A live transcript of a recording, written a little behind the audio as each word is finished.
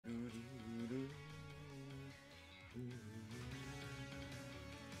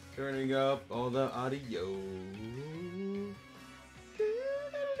Turning up all the audio.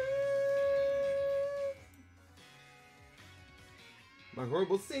 My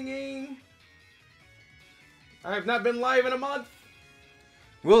horrible singing. I have not been live in a month.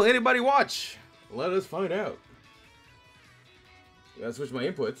 Will anybody watch? Let us find out. Gotta switch my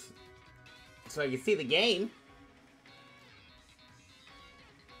inputs so I can see the game.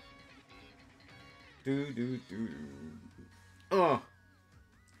 This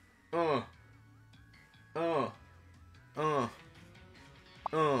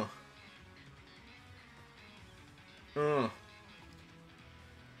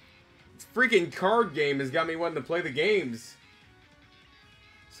freaking card game has got me wanting to play the games.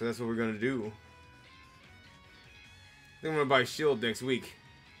 So that's what we're gonna do. I think I'm gonna buy a shield next week.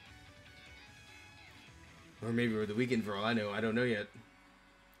 Or maybe over the weekend for all I know. I don't know yet.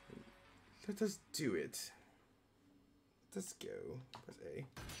 Let us do it. Let's go. Press A.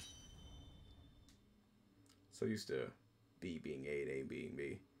 So used to B being A and A being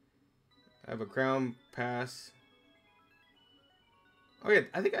B. I have a crown pass. Oh yeah,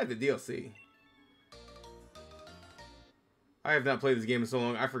 I think I have the DLC. I have not played this game in so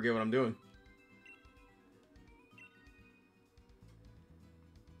long, I forget what I'm doing.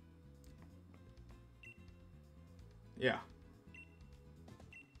 Yeah.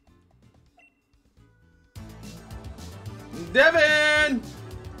 Devin!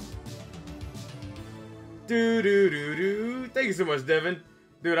 Thank you so much, Devin.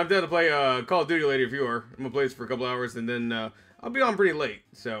 Dude, I'm down to play Call of Duty later if you are. I'm gonna play this for a couple hours and then I'll be on pretty late.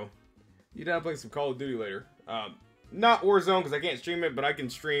 So, you down to play some Call of Duty later. Not Warzone because I can't stream it, but I can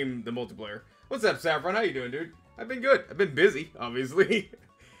stream the multiplayer. What's up, Saffron? How you doing, dude? I've been good. I've been busy, obviously.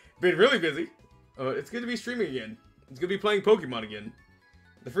 Been really busy. It's good to be streaming again. It's good to be playing Pokemon again.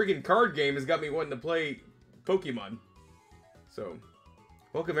 The freaking card game has got me wanting to play Pokemon. So,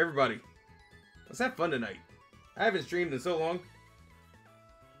 welcome everybody. Let's have fun tonight. I haven't streamed in so long.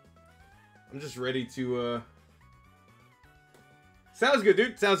 I'm just ready to, Sounds good,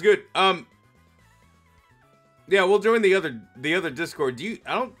 dude. Sounds good. Yeah, we'll join the other Discord.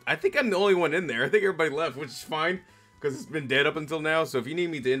 I think I'm the only one in there. I think everybody left, which is fine. Because it's been dead up until now. So if you need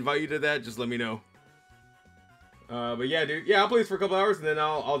me to invite you to that, just let me know. But yeah, dude. Yeah, I'll play this for a couple hours and then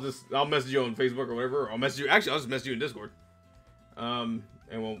I'll message you on Facebook or whatever. Or I'll message you. Actually, I'll just message you in Discord. And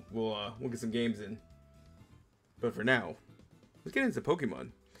we'll get some games in. But for now, let's get into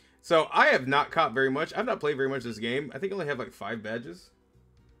Pokemon. So I have not caught very much. I've not played very much this game. I think I only have like 5 badges.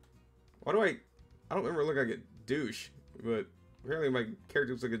 Why do I don't remember looking like a douche, but apparently my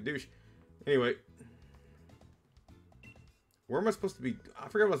character looks like a douche. Anyway, where am I supposed to be? I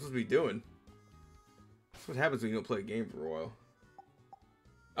forgot what I'm supposed to be doing. That's what happens when you don't play a game for a while.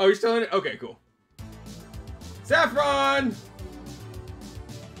 Oh, you're still in it? Okay, cool. Saffron!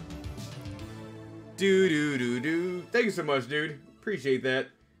 Thank you so much, dude. Appreciate that.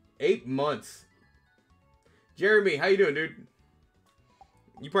 8 months. Jeremy, how you doing, dude?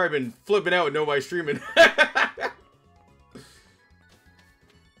 You probably been flipping out with nobody streaming.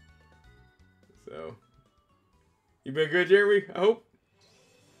 So, you been good, Jeremy? I hope.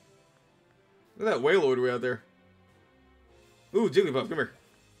 Look at that Wailord way out there. Ooh, Jigglypuff, come here.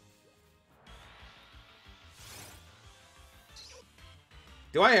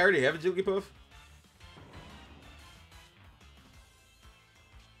 Do I already have a Jigglypuff?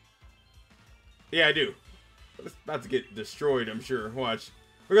 Yeah, I do. It's about to get destroyed, I'm sure. Watch.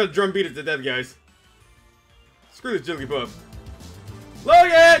 We're gonna drum beat it to death, guys. Screw this Jigglypuff.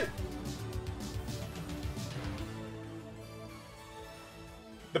 Logan!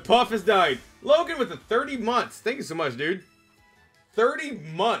 The puff has died. Logan with the 30 months. Thank you so much, dude. 30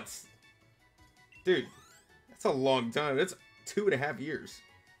 months. Dude, that's a long time. That's 2.5 years.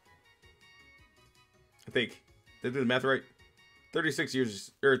 I think. Did I do the math right? 36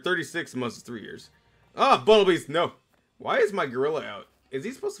 years, or 36 months is 3 years. Ah, Bumblebees, no. Why is my gorilla out? Is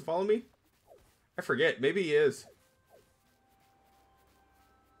he supposed to follow me? I forget. Maybe he is.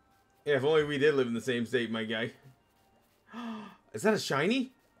 Yeah, if only we did live in the same state, my guy. Is that a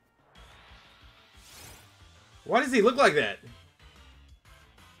shiny? Why does he look like that?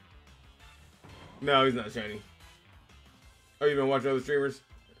 No, he's not shiny. Oh, you've been watching other streamers?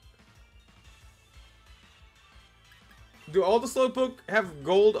 Do all the Slowpoke have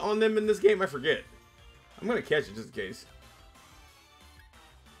gold on them in this game? I forget. I'm gonna catch it just in case.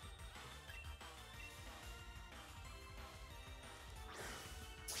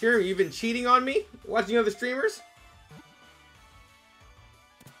 Sure, you've been cheating on me? Watching other streamers?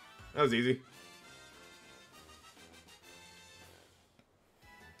 That was easy.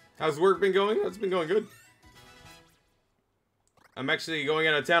 How's work been going? It's been going good. I'm actually going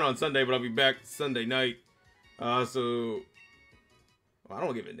out of town on Sunday, but I'll be back Sunday night. So... Well, I don't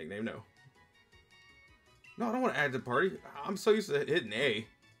want to give it a nickname, no. No, I don't want to add to the party. I'm so used to hitting A.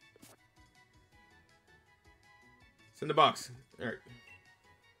 It's in the box. Alright.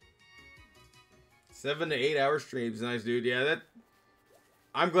 7 to 8 hour streams. Nice, dude. Yeah, that...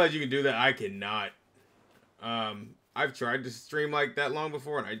 I'm glad you can do that. I cannot. I've tried to stream like that long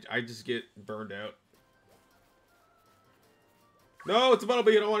before, and I just get burned out. No, it's a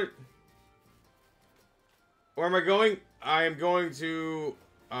bumblebee. I don't want it. Where am I going? I am going to...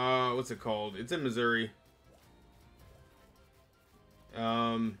 what's it called? It's in Missouri.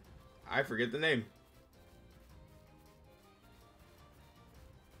 I forget the name.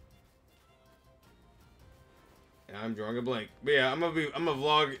 I'm drawing a blank. But yeah, I'm gonna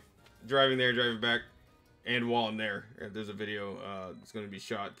vlog driving there, driving back, and while I'm there. There's a video that's gonna be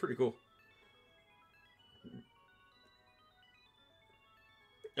shot. Pretty cool.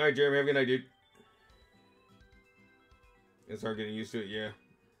 Alright, Jeremy, have a good night, dude. Gonna start getting used to it, yeah.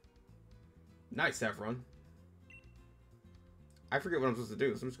 Nice, Saffron. I forget what I'm supposed to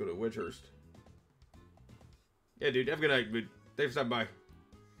do, so I'm just going to Wedgehurst. Yeah, dude, have a good night, dude. Thanks for stopping by.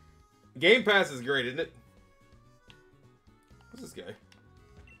 Game Pass is great, isn't it? What's this guy?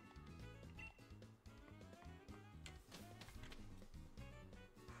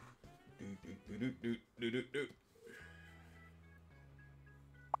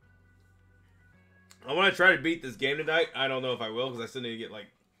 I want to try to beat this game tonight. I don't know if I will, because I still need to get, like...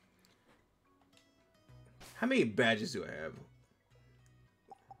 How many badges do I have?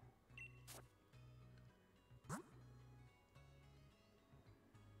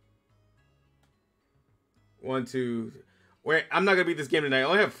 One, two... Wait, I'm not going to beat this game tonight. I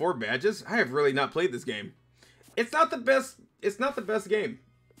only have 4 badges? I have really not played this game. It's not the best... It's not the best game.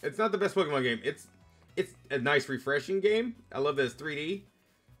 It's not the best Pokemon game. It's a nice, refreshing game. I love that it's 3D.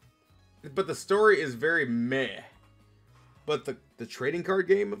 But the story is very meh. But the trading card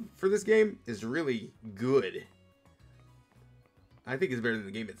game for this game is really good. I think it's better than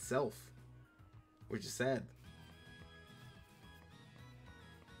the game itself. Which is sad.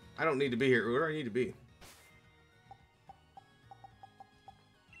 I don't need to be here. Where do I need to be?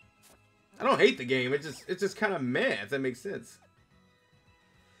 I don't hate the game. It's just kind of meh, if that makes sense.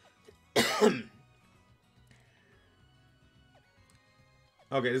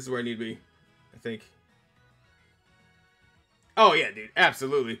 Okay, this is where I need to be, I think. Oh yeah, dude,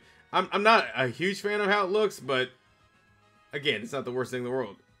 absolutely. I'm not a huge fan of how it looks, but again, it's not the worst thing in the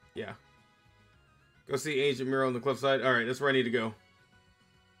world. Yeah. Go see Ancient Mirror on the cliffside. All right, that's where I need to go.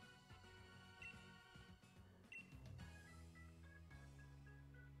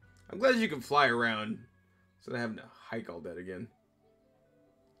 I'm glad you can fly around, so I having to hike all that again.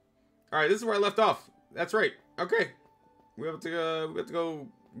 All right, this is where I left off. That's right. Okay, we have to go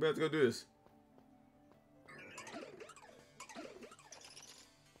do this.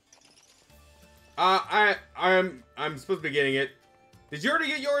 I'm supposed to be getting it. Did you already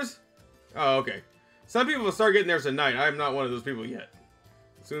get yours? Oh, okay. Some people will start getting theirs tonight. I'm not one of those people yet.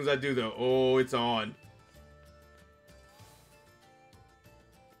 As soon as I do, though, oh, it's on.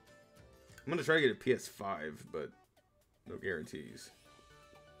 I'm gonna try to get a PS5, but no guarantees.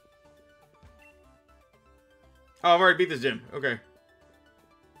 Oh, I've already beat this gym. Okay.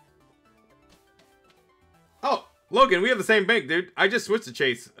 Oh, Logan, we have the same bank, dude. I just switched to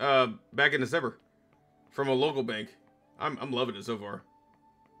Chase back in December from a local bank. I'm loving it so far.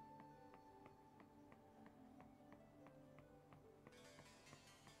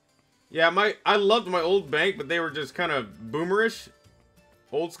 Yeah, I loved my old bank, but they were just kind of boomerish,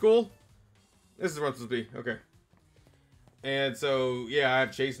 old school. This is where I'm supposed to be. Okay. And so, yeah, I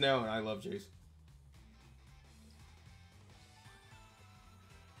have Chase now, and I love Chase.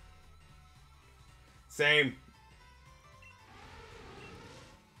 Same.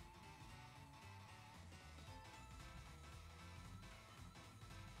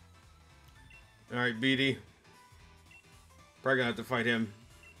 Alright, BD. Probably gonna have to fight him.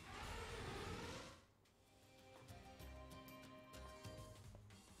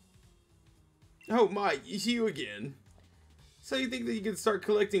 Oh my, it's you again. So you think that you can start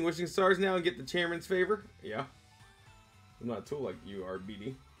collecting wishing stars now and get the chairman's favor? Yeah. I'm not a tool like you are,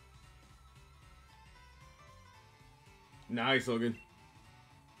 BD. Nice, Logan.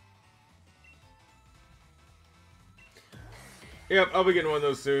 Yep, I'll be getting one of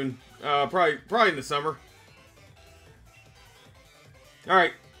those soon. Probably in the summer.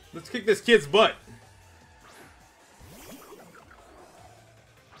 Alright, let's kick this kid's butt.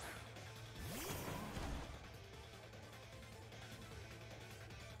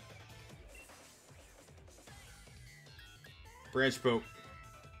 Branch poke.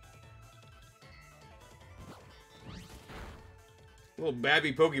 Little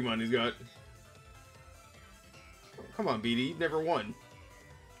babby Pokemon he's got. Come on, BD. You've never won.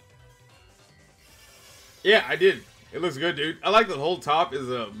 Yeah, I did. It looks good, dude. I like the whole top is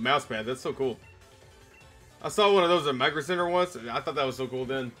a mouse pad. That's so cool. I saw one of those at Micro Center once, and I thought that was so cool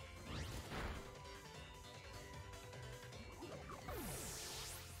then.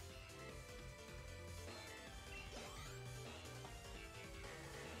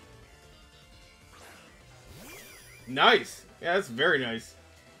 Nice. Yeah, that's very nice.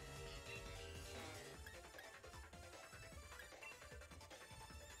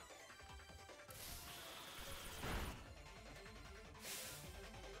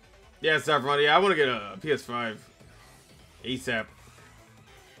 Yeah, Saffron. Yeah, I want to get a PS5 ASAP.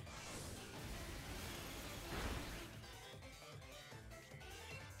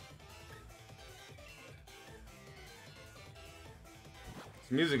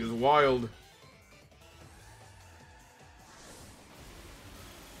 This music is wild.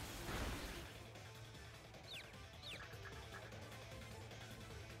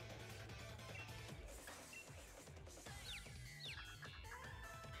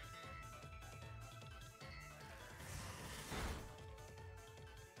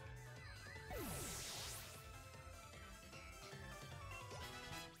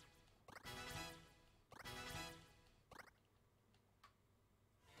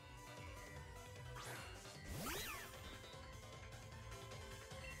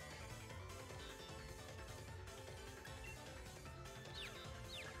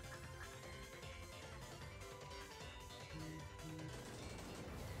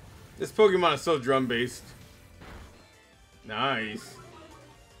 This Pokemon is so drum-based. Nice.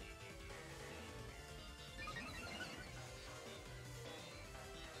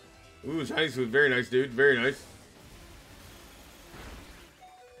 Ooh, shiny suit. Very nice, dude. Very nice.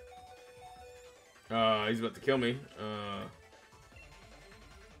 He's about to kill me.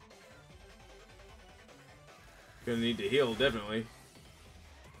 Gonna need to heal, definitely.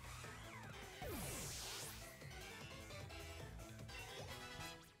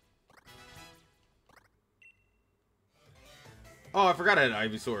 Oh, I forgot I had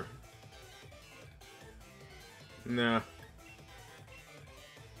Ivysaur. Nah.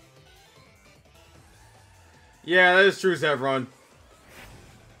 Yeah, that is true, Saffron.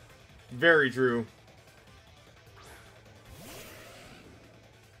 Very true.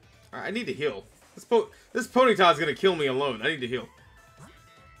 Alright, I need to heal. This Ponyta's gonna kill me alone. I need to heal.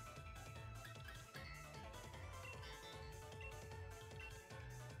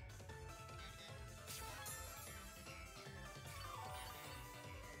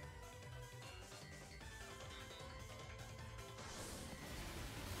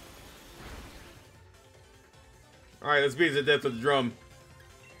 Alright, let's beat it to death with the drum.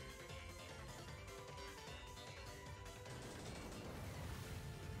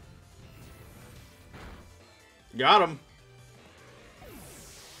 Got him.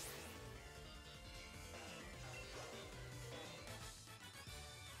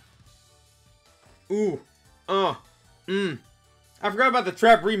 Ooh. I forgot about the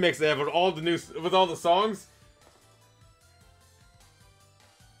trap remix they have with all the songs.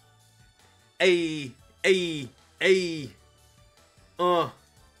 Ayy. Ayy. Ayy.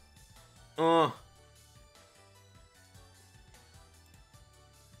 Alright.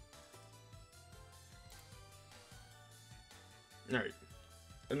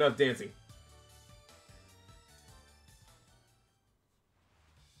 Enough dancing.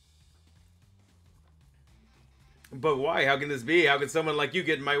 But why? How can this be? How can someone like you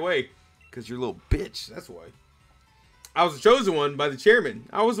get in my way? Because you're a little bitch. That's why. I was the chosen one by the chairman.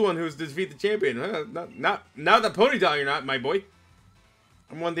 I was the one who was to defeat the champion. Not the Ponyta, you're not, my boy.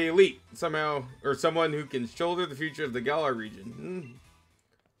 I'm one of the elite. Somehow, or someone who can shoulder the future of the Galar region.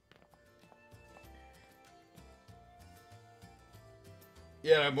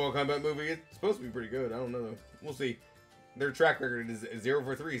 Yeah, that Mortal Kombat movie, it's supposed to be pretty good. I don't know. We'll see. Their track record is 0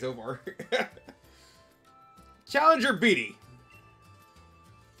 for 3 so far. Challenger Beatty.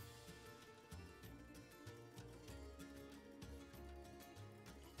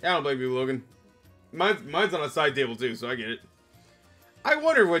 I don't blame you, Logan. Mine's on a side table too, so I get it. I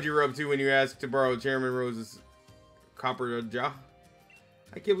wonder what you were up to when you asked to borrow Chairman Rose's copper jaw.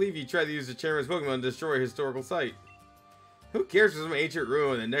 I can't believe you tried to use the Chairman's Pokemon to destroy a historical site. Who cares for some ancient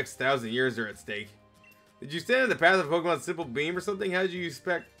ruin when the next 1,000 years are at stake? Did you stand in the path of Pokemon's simple beam or something? How did you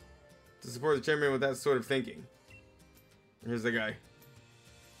expect to support the Chairman with that sort of thinking? Here's the guy.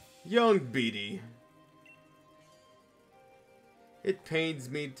 Young Beatty. It pains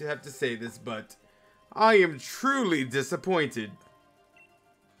me to have to say this, but I am truly disappointed.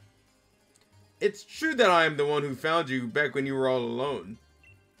 It's true that I am the one who found you back when you were all alone.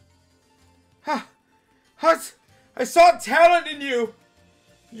 Ha! Hut! I saw talent in you!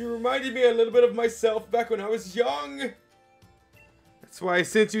 You reminded me a little bit of myself back when I was young. That's why I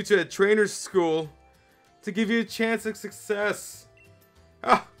sent you to a trainer's school. To give you a chance of success.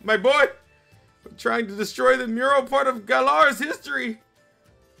 Ah, my boy! I'm trying to destroy the mural part of Galar's history.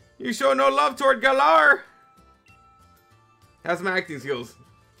 You show no love toward Galar. How's my acting skills?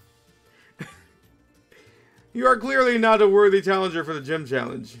 You are clearly not a worthy challenger for the gym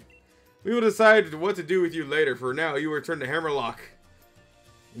challenge. We will decide what to do with you later. For now, you return to Hammerlock.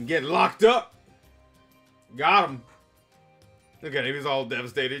 And get locked up. Got him. Look at him, he's all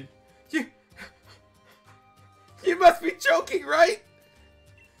devastated. You must be joking, right?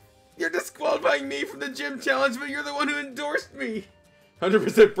 You're disqualifying me from the gym challenge, but you're the one who endorsed me.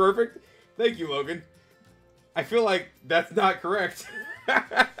 100% perfect? Thank you, Logan. I feel like that's not correct.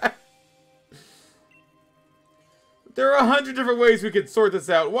 There are 100 different ways we could sort this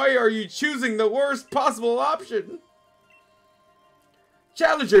out. Why are you choosing the worst possible option?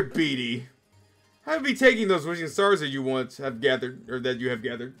 Challenger Beatty. I would be taking those wishing stars that you once have gathered, or that you have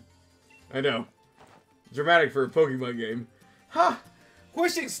gathered. I know. Dramatic for a Pokemon game. Ha! Huh,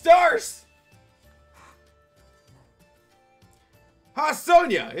 wishing stars! Ha,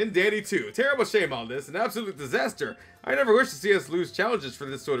 Sonia! And Danny too. Terrible shame on this. An absolute disaster. I never wish to see us lose challenges for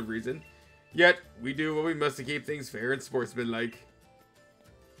this sort of reason. Yet, we do what we must to keep things fair and sportsmanlike.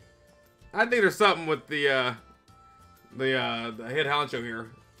 I think there's something with the head honcho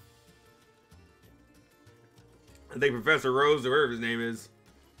here. I think Professor Rose, or whatever his name is.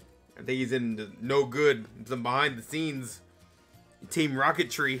 I think he's in the no good, some behind the scenes Team Rocket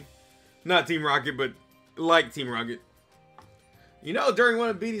tree. Not Team Rocket, but like Team Rocket. You know, during one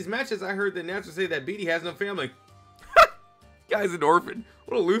of Beatty's matches, I heard the announcer say that Beatty has no family. Guy's an orphan.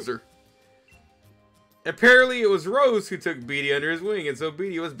 What a loser. Apparently, it was Rose who took Beatty under his wing, and so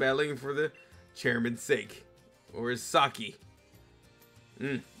Beatty was battling for the chairman's sake. Or his sake.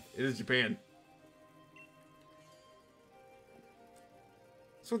 It is Japan.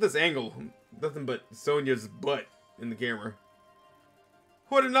 What's with this angle? Nothing but Sonia's butt in the camera.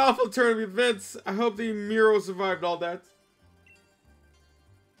 What an awful turn of events. I hope the mural survived all that.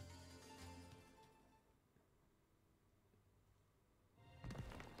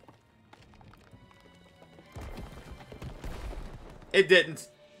 It didn't.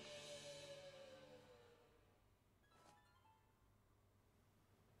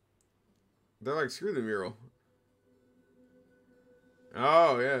 They're like, screw the mural.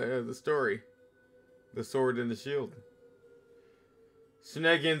 Oh, yeah, the story. The sword and the shield.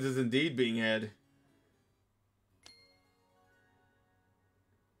 Shenanigans is indeed being had.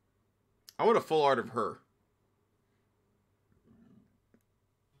 I want a full art of her.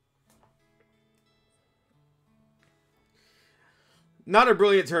 Not a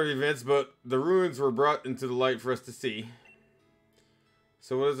brilliant turn of events, but the ruins were brought into the light for us to see.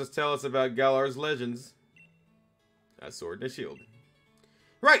 So what does this tell us about Galar's legends? A sword and a shield.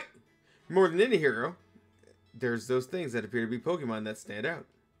 Right! More than any hero, there's those things that appear to be Pokemon that stand out.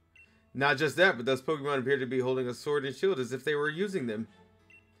 Not just that, but those Pokemon appear to be holding a sword and shield as if they were using them.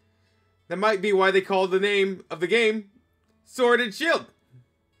 That might be why they called the name of the game Sword and Shield.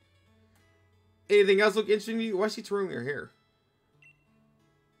 Anything else look interesting to you? Why is she twirling her hair?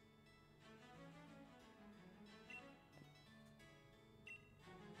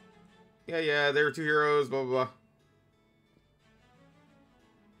 Yeah, there were two heroes, blah, blah, blah.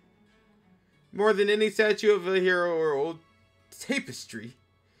 More than any statue of a hero or old tapestry,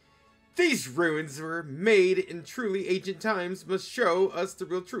 these ruins were made in truly ancient times must show us the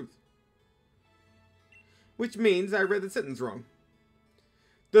real truth. Which means I read the sentence wrong.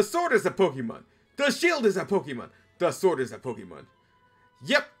 The sword is a Pokemon. The shield is a Pokemon. The sword is a Pokemon.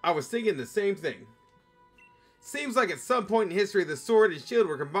 Yep, I was thinking the same thing. Seems like at some point in history the sword and shield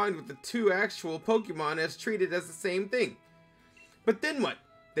were combined with the two actual Pokemon as treated as the same thing. But then what?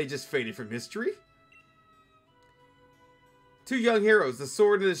 They just faded from history? Two young heroes, the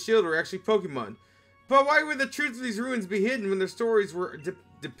sword and the shield, were actually Pokemon. But why would the truth of these ruins be hidden when their stories were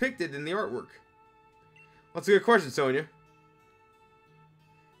depicted in the artwork? That's a good question, Sonia.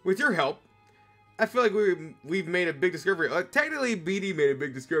 With your help, I feel like we've made a big discovery. Technically, Beatty made a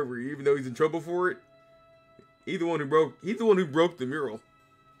big discovery, even though he's in trouble for it. He's the one who broke the mural.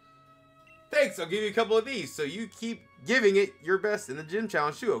 Thanks, I'll give you a couple of these, so you keep giving it your best in the gym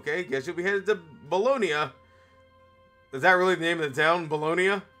challenge too, okay? Guess you'll be headed to Bologna. Is that really the name of the town,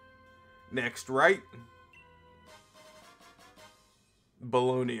 Bologna? Next, right?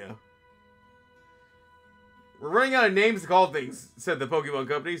 Bologna. We're running out of names to call things, said the Pokemon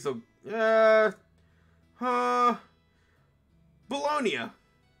Company, so, Bologna.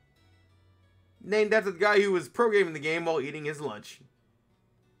 Named after the guy who was pro-gaming the game while eating his lunch.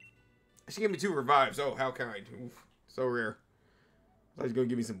 She gave me 2 revives. Oh, how kind. Oof, so rare. I thought he was going to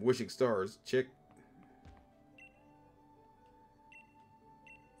give me some wishing stars, chick.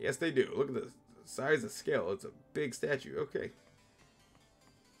 Yes, they do. Look at the size of scale. It's a big statue. Okay.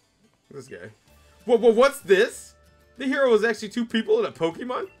 This guy. Whoa, what's this? The hero was actually 2 people in a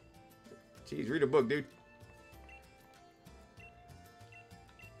Pokemon? Jeez, read a book, dude.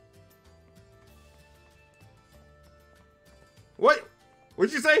 What?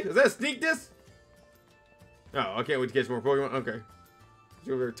 What'd you say? Is that a sneak diss? Oh, I can't wait to catch more Pokemon. Okay.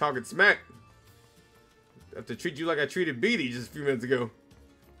 You over there talking smack. I have to treat you like I treated Beatty just a few minutes ago.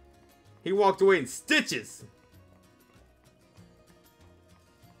 He walked away in stitches.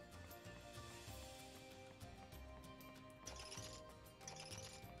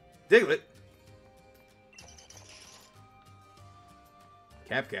 Diglett.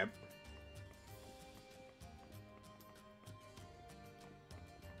 Cap.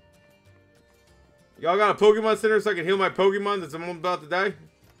 Y'all got a Pokemon Center so I can heal my Pokemon that's about to die? I'm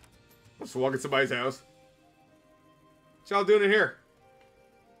just walking somebody's house. What y'all doing in here?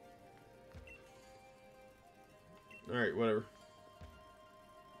 Alright, whatever.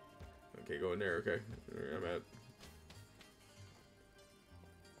 Okay, go in there, okay. There I'm at.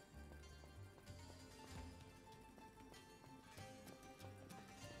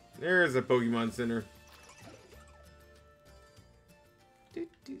 There's a Pokemon Center. Do.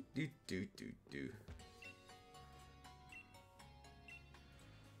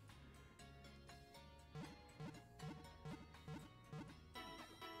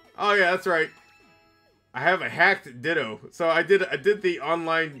 Oh yeah, that's right. I have a hacked Ditto. So I did the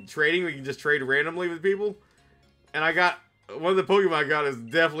online trading. We can just trade randomly with people. And I got one of the Pokemon I got is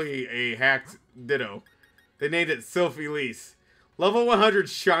definitely a hacked Ditto. They named it Sylph Elise. Level 100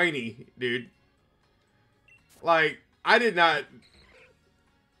 shiny, dude. Like, I did not.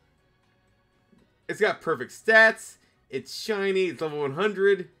 It's got perfect stats. It's shiny. It's level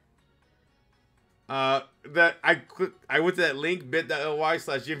 100. I went to that link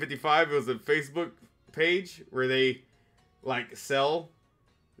bit.ly/Gen55. It was a Facebook page where they like sell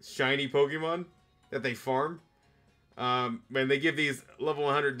shiny Pokemon that they farm. And they give these level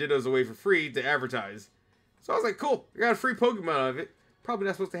 100 Dittos away for free to advertise. So I was like, cool, I got a free Pokemon out of it. Probably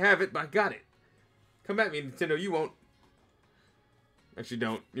not supposed to have it, but I got it. Come at me, Nintendo, you won't. Actually,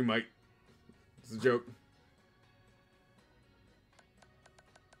 don't. You might. It's a joke.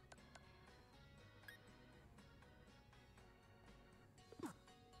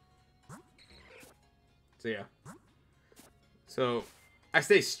 So yeah. So I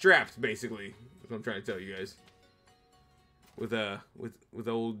stay strapped basically. That's what I'm trying to tell you guys. With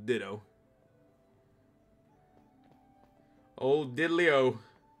old Ditto. Old Diddly-o.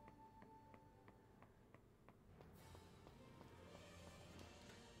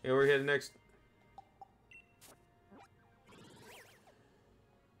 Yeah, we're heading next.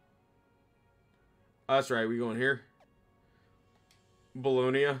 Oh, that's right, we going here.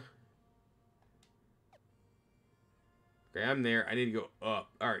 Bologna. Okay, I'm there. I need to go up.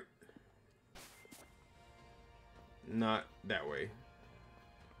 Alright. Not that way.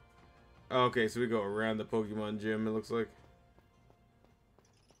 Okay, so we go around the Pokemon gym, it looks like.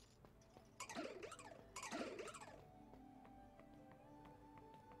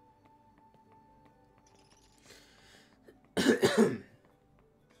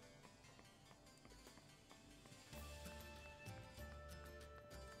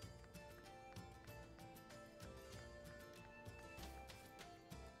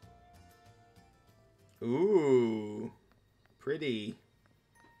 Ooh, pretty.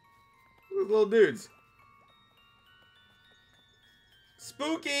 Look at those little dudes.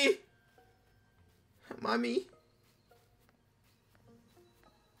 Spooky. Mommy.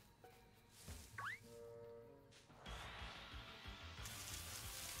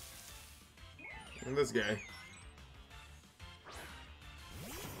 And this guy.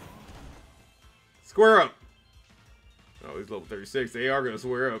 Square up. Oh, he's level 36. They are gonna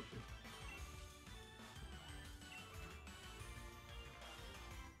square up.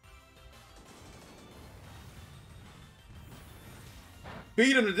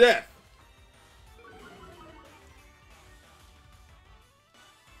 Beat him to death.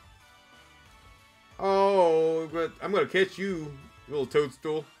 Oh, but I'm gonna catch you, you little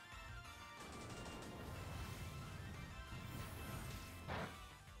toadstool.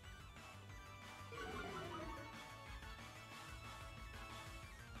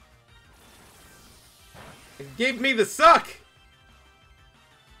 It gave me the suck!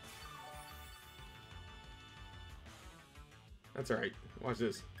 That's alright. Watch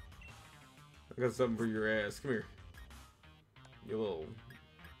this. I got something for your ass. Come here. You little...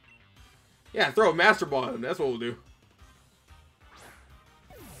 Yeah, throw a Master Ball at him. That's what we'll do.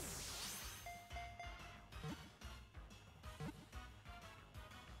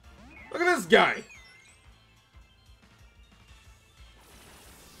 Look at this guy!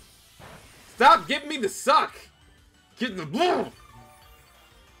 Stop giving me the suck! Get the blue!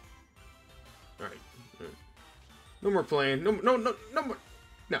 Alright. No more playing. No more.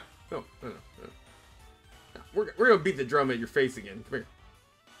 No. We're gonna beat the drum at your face again. Come here.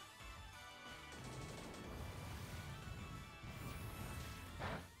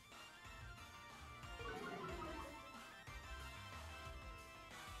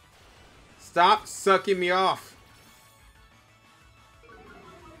 Stop sucking me off.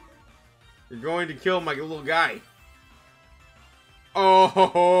 You're going to kill my little guy.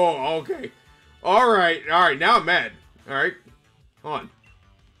 Oh, okay. Alright, now I'm mad. Alright. Hold on.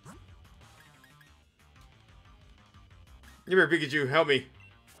 Come here, Pikachu, help me.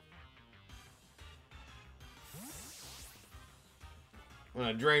 I'm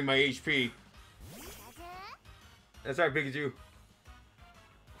gonna drain my HP. That's right, Pikachu.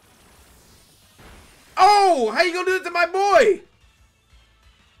 Oh! How you gonna do it to my boy?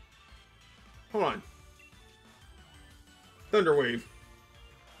 Hold on. Thunder Wave.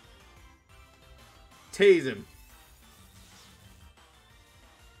 Tase him.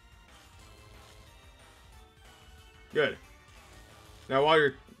 Good. Now while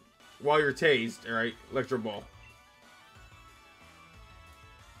you're tased, alright, Electro Ball.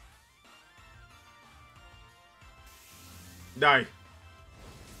 Die.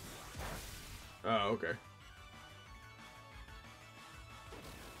 Oh, okay.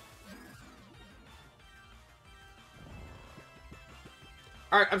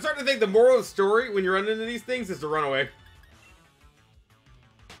 Alright, I'm starting to think the moral of the story when you're running into these things is to run away.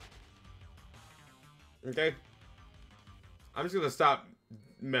 Okay? I'm just gonna stop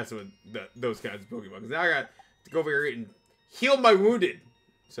messing with those kinds of Pokemon. Because now I got to go over here and heal my wounded.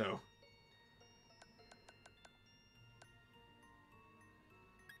 So.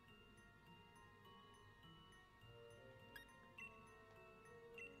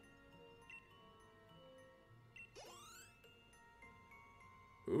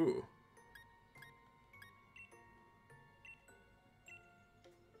 Ooh.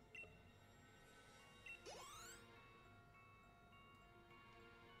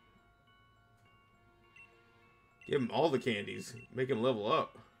 Give him all the candies. Make him level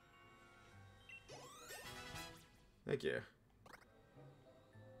up. Heck yeah.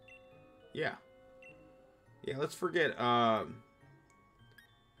 Yeah. Yeah, let's forget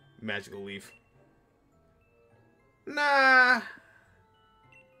Magical Leaf. Nah.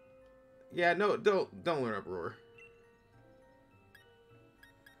 Yeah, no, don't learn Uproar.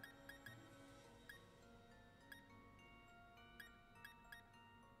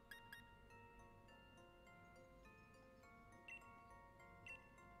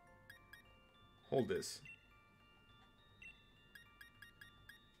 Hold this.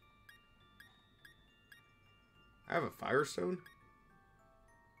 I have a Firestone?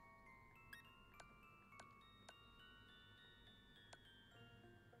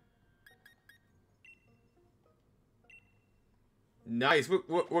 Nice.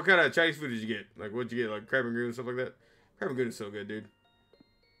 What kind of Chinese food did you get? Like, what'd you get? Like crab and goon and stuff like that? Crab and goon is so good, dude.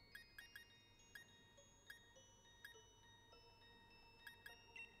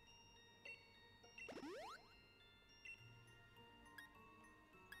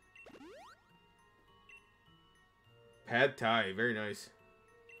 Pad Thai, very nice.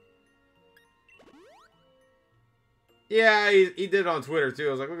 Yeah, he did it on Twitter too.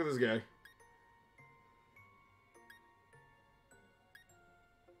 I was like, look at this guy.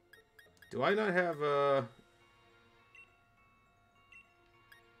 Do I not have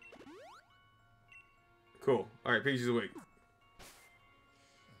Cool. Alright, Peaches awake.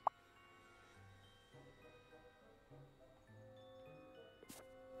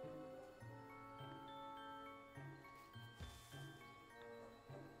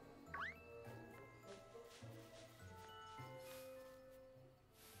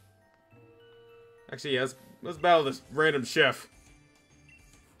 Actually, yeah, let's battle this random chef.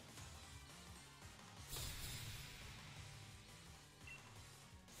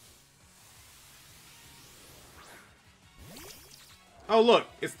 Oh, look,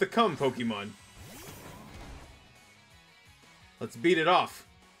 it's the Cum Pokemon. Let's beat it off.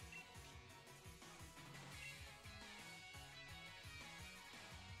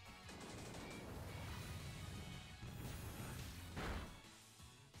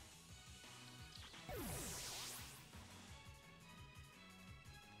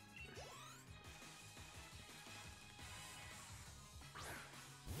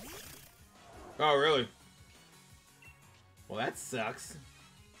 Oh, really? Well, that sucks.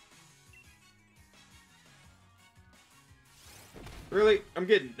 Really? I'm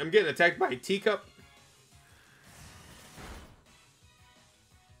getting attacked by a teacup?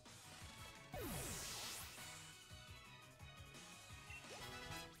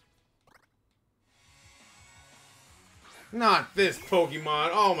 Not this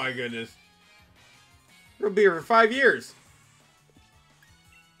Pokemon. Oh my goodness. It'll be here for 5 years.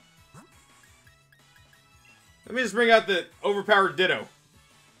 Let me just bring out the overpowered Ditto.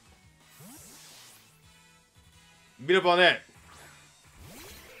 Beat up on that.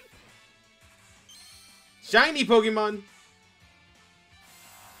 Shiny Pokemon.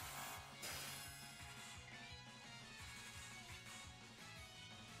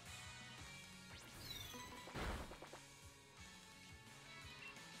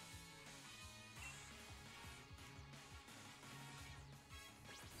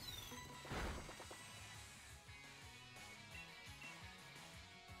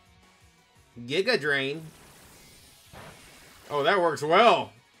 Giga Drain. Oh, that works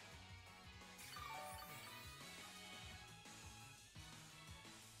well.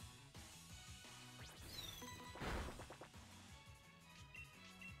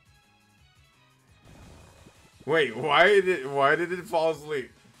 Wait, why did it fall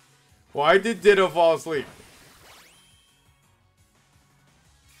asleep? Why did Ditto fall asleep?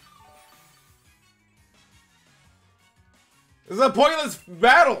 This is a pointless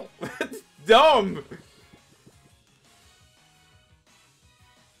battle. It's dumb.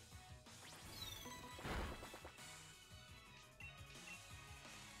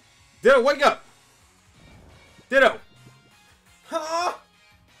 Ditto, wake up. Ditto. Huh?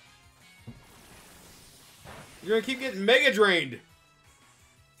 You're gonna keep getting Mega Drained.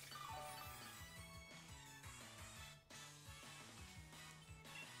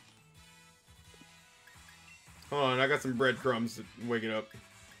 Hold on, I got some breadcrumbs to wake it up.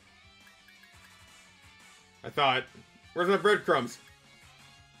 I thought. Where's my breadcrumbs?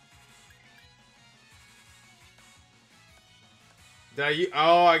 Did I?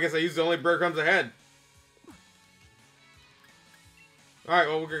 Oh, I guess I used the only breadcrumbs I had. Alright,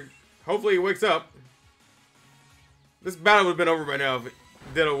 well, hopefully he wakes up. This battle would have been over by now if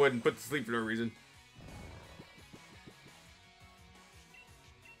Ditto wouldn't put to sleep for no reason.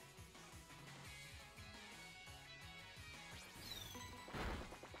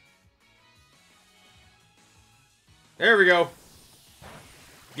 There we go.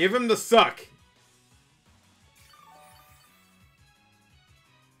 Give him the suck.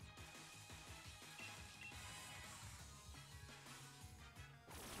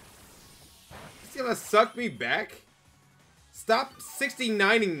 He's gonna suck me back? Stop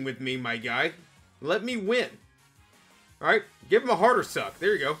 69ing with me, my guy. Let me win. Alright, give him a harder suck.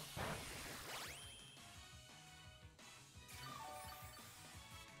 There you go.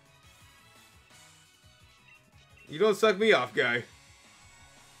 You don't suck me off, guy.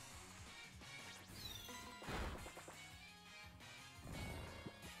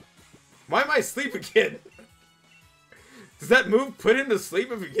 Why am I asleep again? Does that move put him to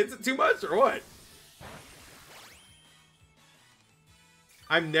sleep if he gets it too much, or what?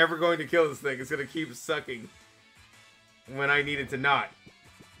 I'm never going to kill this thing. It's going to keep sucking when I need it to not.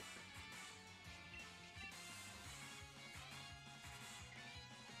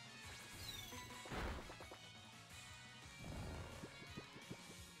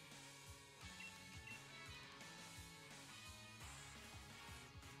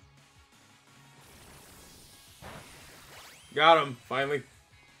 Got him, finally.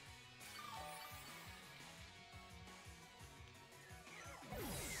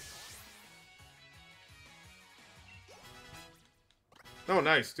 Oh,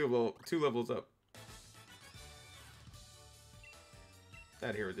 nice. Two levels up.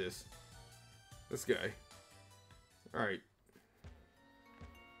 Out here with this. This guy. Alright.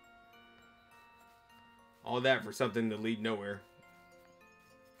 All that for something to lead nowhere.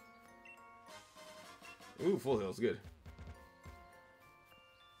 Ooh, full heal's good.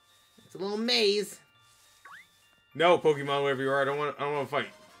 It's a little maze. No, Pokemon, wherever you are, I don't want to fight.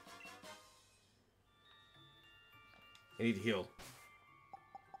 I need to heal.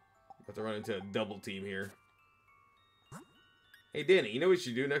 About to run into a double team here. Hey, Danny, you know what you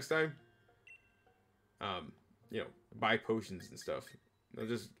should do next time? You know, buy potions and stuff. They'll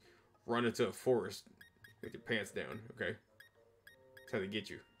just run into a forest. Get your pants down, okay? That's how they get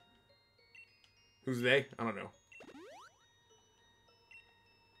you. Who's they? I don't know.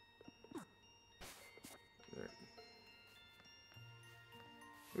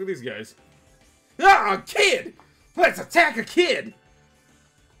 Look at these guys. Ah, a kid! Let's attack a kid!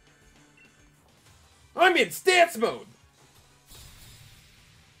 I'm in stance mode!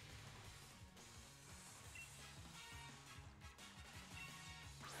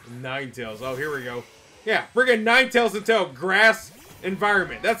 Ninetales. Oh, here we go. Yeah, bring in Ninetales into a grass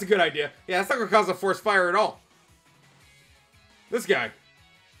environment. That's a good idea. Yeah, that's not gonna cause a forest fire at all. This guy.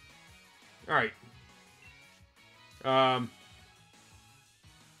 Alright.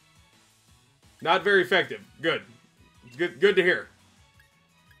 Not very effective. Good. Good to hear.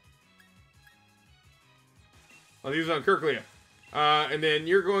 I'll use it on Kirklia. And then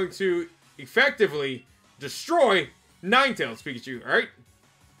you're going to effectively destroy Ninetales, Pikachu. Alright?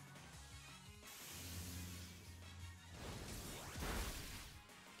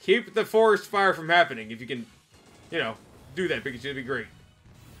 Keep the forest fire from happening. If you can, you know, do that, Pikachu, it'd be great.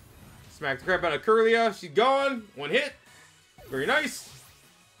 Smack the crap out of Kirlia. She's gone. One hit. Very nice.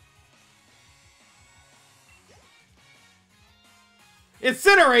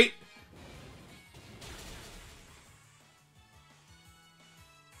 Incinerate!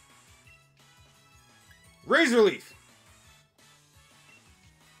 Razor Leaf.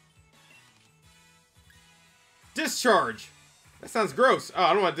 Discharge. That sounds gross. Oh,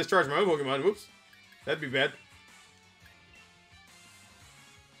 I don't want to discharge my own Pokemon. Whoops. That'd be bad.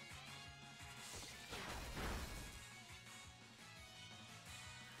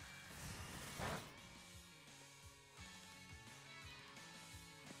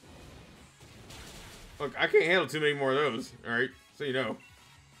 Look, I can't handle too many more of those. Alright, so you know.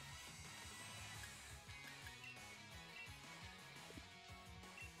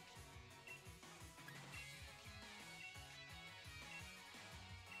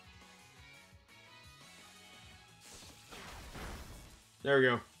 There we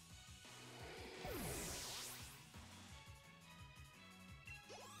go.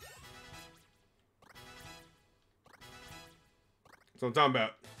 That's what I'm talking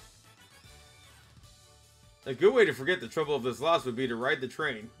about. A good way to forget the trouble of this loss would be to ride the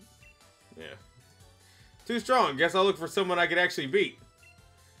train. Yeah. Too strong. Guess I'll look for someone I could actually beat.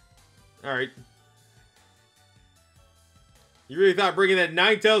 Alright. You really thought bringing that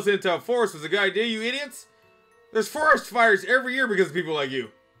Ninetales into a forest was a good idea, you idiots? There's forest fires every year because of people like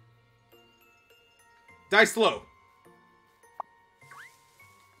you. Die slow.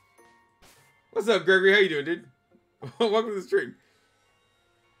 What's up, Gregory? How you doing, dude? Welcome to the stream.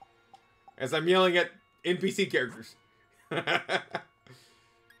 As I'm yelling at NPC characters.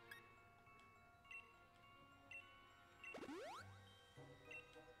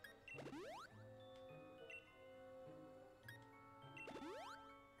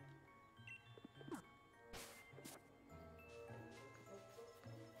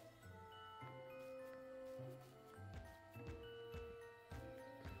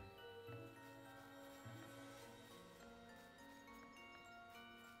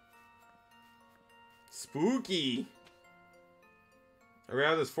 Spooky. Are we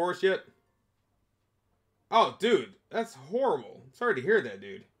out of this forest yet? Oh, dude. That's horrible. Sorry to hear that,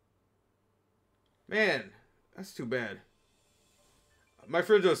 dude. Man, that's too bad. My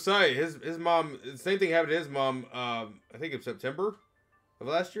friend Josiah, his mom, the same thing happened to his mom, I think in September of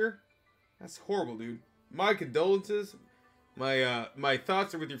last year. That's horrible, dude. My condolences. My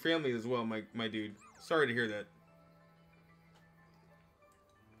thoughts are with your family as well, my dude. Sorry to hear that.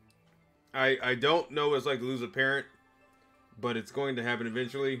 I don't know what it's like to lose a parent, but it's going to happen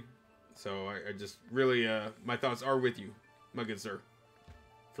eventually. So I just really, my thoughts are with you, my good sir.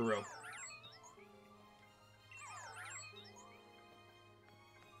 For real.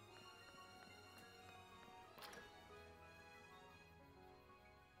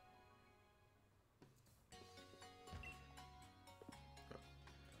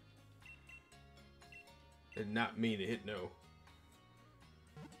 Did not mean to hit no.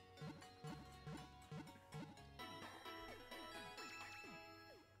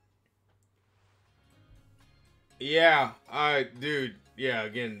 Yeah, dude, yeah,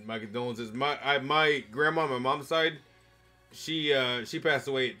 again, my condolences. My grandma on my mom's side, she passed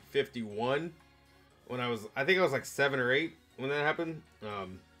away at 51 when I think I was like 7 or 8 when that happened.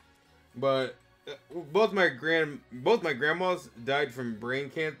 But both my grandmas died from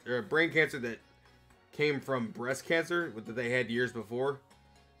brain cancer that came from breast cancer that they had years before.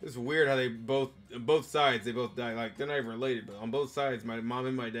 It's weird how they both sides died. Like, they're not even related, but on both sides, my mom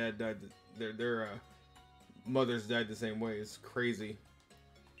and my dad died. Their mothers died the same way. It's crazy.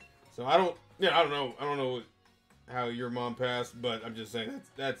 So I don't know how your mom passed, but I'm just saying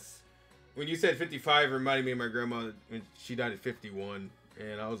that's when you said 55, it reminded me of my grandma when she died at 51,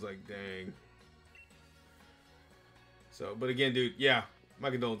 and I was like, dang. So, but again, dude, yeah,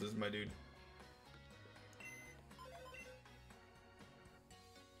 my condolences, my dude.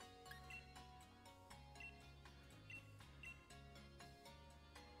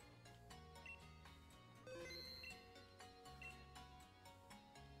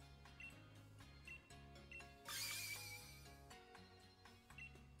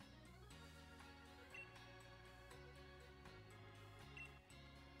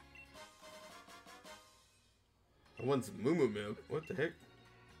 I want some moo milk. What the heck?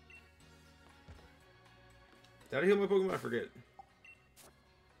 Did I heal my Pokemon? I forget.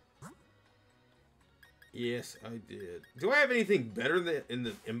 Yes, I did. Do I have anything better than in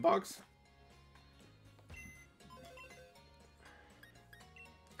the inbox?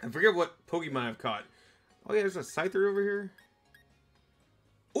 I forget what Pokemon I've caught. Oh yeah, there's a Scyther over here.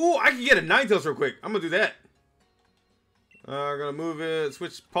 Oh, I can get a Ninetales real quick. I'm gonna do that. I'm gonna move it.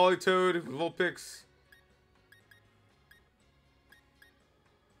 Switch Politoed, Vulpix.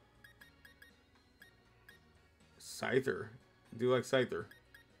 Scyther. I do like Scyther.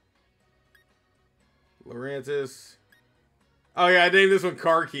 Lurantis. Oh yeah, I named this one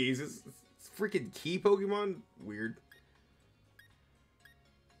Car Keys. It's freaking key Pokemon? Weird.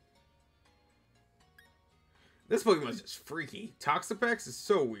 This Pokemon is just freaky. Toxapex is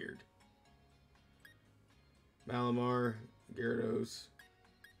so weird. Malamar, Gyarados.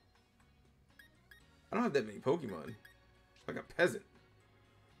 I don't have that many Pokemon. I'm like a peasant.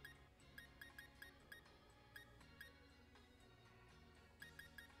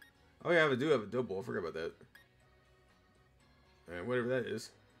 Oh yeah, I do have a Double. I forgot about that. Alright, whatever that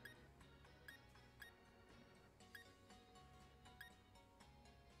is.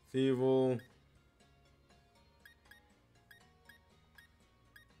 Thievel.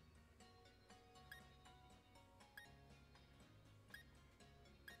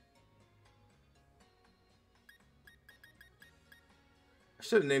 I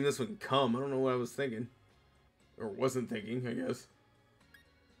should have named this one Come. I don't know what I was thinking. Or wasn't thinking, I guess.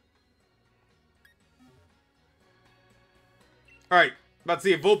 Alright, about to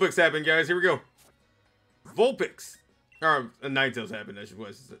see if Vulpix happened, guys. Here we go. Vulpix. Or a Ninetales happened,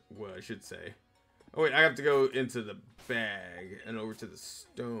 what I should say. Oh, wait, I have to go into the bag and over to the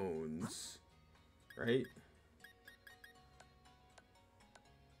stones. Right?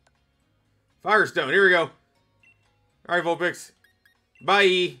 Firestone, here we go. Alright, Vulpix.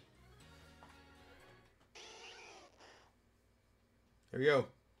 Bye. There we go.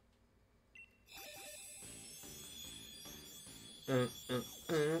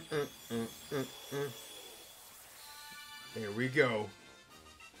 There we go.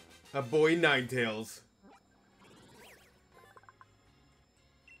 A boy Ninetales.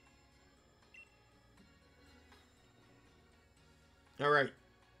 Alright.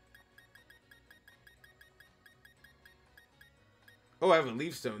 Oh, I have a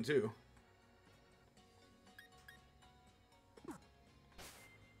leaf stone too.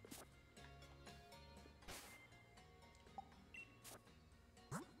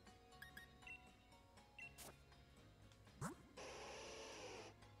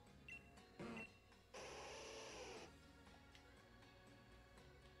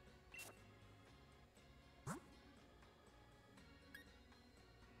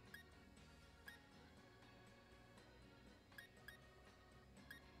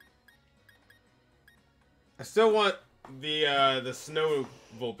 I still want the snow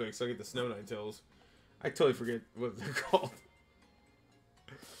Vulpix, so I get the snow Ninetales. I totally forget what they're called.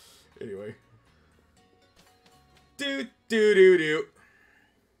 Anyway. Do do do do.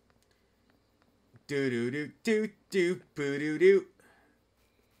 Do do do do do boo do do.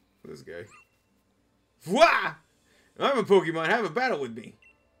 This guy. Wah! I'm a Pokemon. Have a battle with me.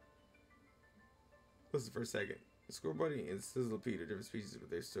 Listen for a second. Scorbunny and Sizzlipede are different species,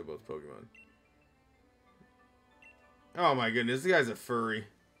 but they're still both Pokemon. Oh my goodness, this guy's a furry.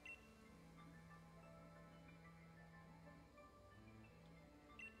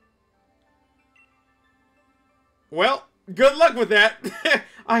 Well, good luck with that.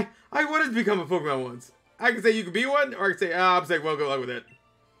 I wanted to become a Pokemon once. I can say you could be one, or I can say, I'm saying, well, good luck with that.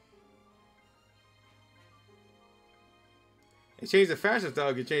 It changed the fashion style,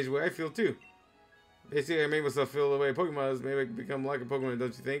 it could change the way I feel too. Basically, I made myself feel the way Pokemon is. Maybe I can become like a Pokemon,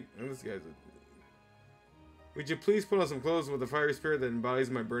 don't you think? Oh, this guy's a... Would you please put on some clothes with a fiery spirit that embodies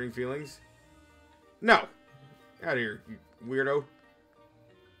my burning feelings? No! Out of here, you weirdo.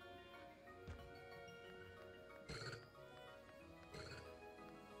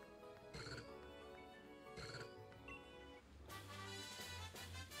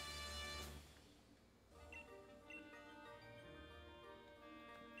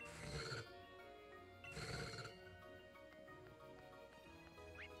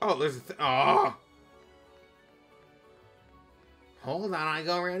 Oh, there's a oh! Hold on, I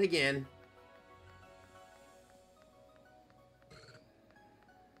go around again.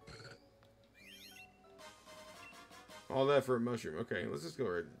 All that for a mushroom. Okay, let's just go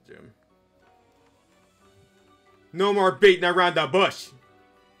right to the gym. No more beating around the bush.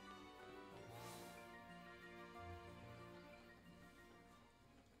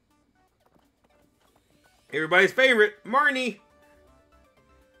 Everybody's favorite, Marnie.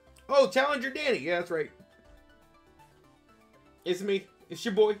 Oh, Challenger Danny. Yeah, that's right. It's me. It's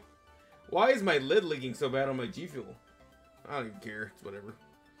your boy. Why is my lid leaking so bad on my G Fuel? I don't even care. It's whatever.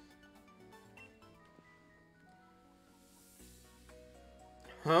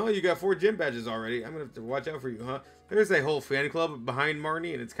 Huh? You got 4 gym badges already. I'm gonna have to watch out for you, huh? There's a whole fan club behind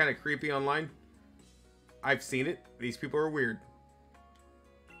Marnie, and it's kind of creepy online. I've seen it. These people are weird.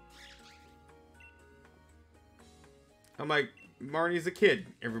 I'm like, Marnie's a kid,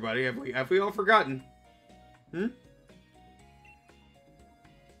 everybody. Have we all forgotten? Hmm?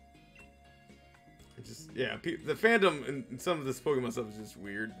 It's just, yeah, the fandom and some of this Pokemon stuff is just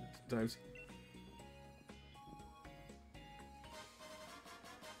weird sometimes.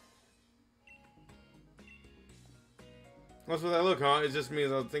 What's with that look, huh? It just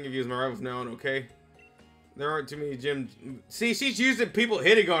means I'll think of you as my rivals now and okay. There aren't too many gyms. See, she's using people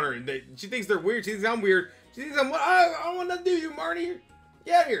hitting on her. She thinks they're weird. She thinks I'm weird. She thinks I'm what? I want to do you, Marty.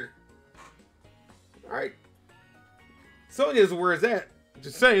 Get out of here. All right. Sonya's where it's at.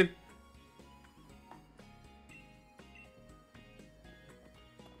 Just saying.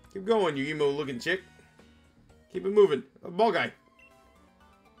 Keep going, you emo-looking chick. Keep it moving. A ball guy.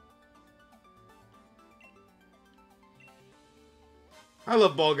 I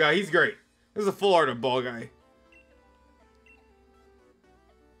love Ball Guy. He's great. This is a full art of Ball Guy.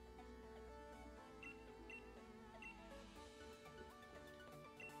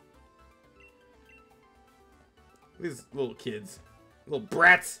 These little kids. Little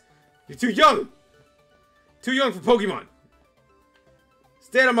brats. You're too young. Too young for Pokemon.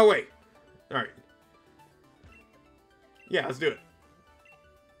 Stay out of my way. Alright. Yeah, let's do it.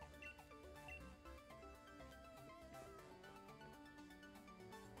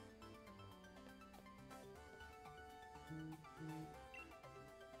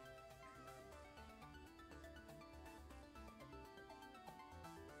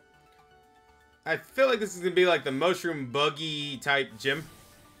 I feel like this is going to be like the mushroom buggy type gym.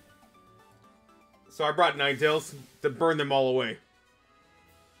 So I brought Ninetales to burn them all away.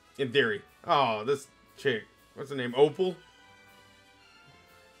 In theory. Oh, this chick. What's her name? Opal?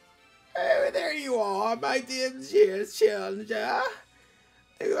 Oh, there you are, my dear challenger.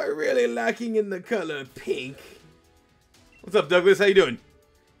 You are really lacking in the color pink. What's up, Douglas? How you doing?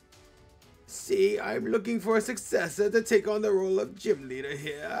 See, I'm looking for a successor to take on the role of gym leader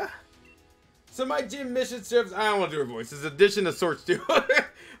here. So my gym mission serves, I don't want to do her voice, is addition of sorts too. Oh,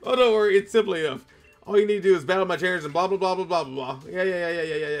 don't worry, it's simply enough. All you need to do is battle my trainers and blah, blah, blah, blah, blah, blah, blah. Yeah,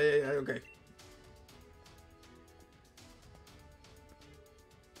 okay.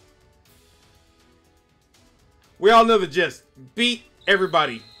 We all know the gist. Beat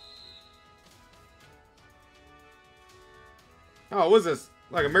everybody. Oh, what's this?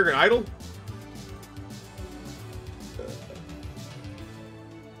 Like American Idol?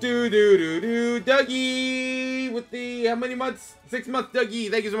 Dougie with the how many months? 6 months,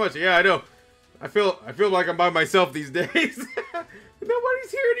 Dougie. Thank you so much. Yeah, I know. I feel like I'm by myself these days.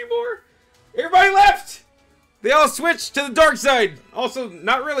 Nobody's here anymore. Everybody left. They all switched to the dark side. Also,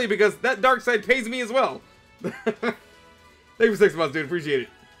 not really, because that dark side pays me as well. Thank you for 6 months, dude. Appreciate it.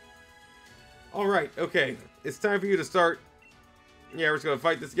 All right. Okay. It's time for you to start. Yeah, we're just gonna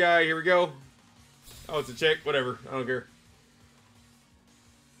fight this guy. Here we go. Oh, it's a chick. Whatever. I don't care.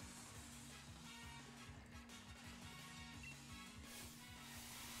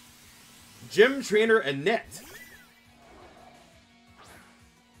 Gym trainer Annette.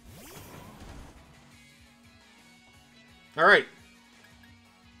 Alright.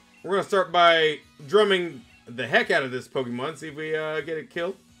 We're going to start by drumming the heck out of this Pokemon. See if we get it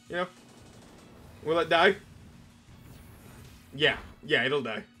killed. You know? Will it die? Yeah. Yeah, it'll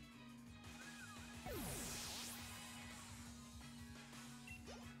die.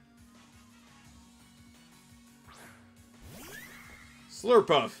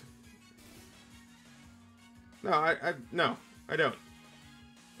 Slurpuff. No, I don't.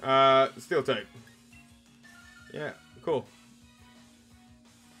 Steel type. Yeah, cool.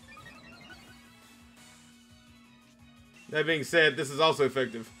 That being said, this is also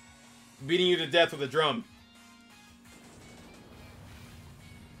effective. Beating you to death with a drum.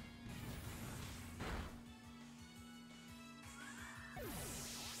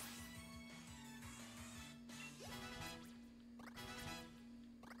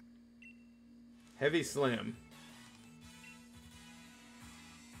 Heavy Slam.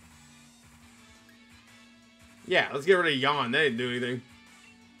 Yeah, let's get rid of Yawn. That didn't do anything.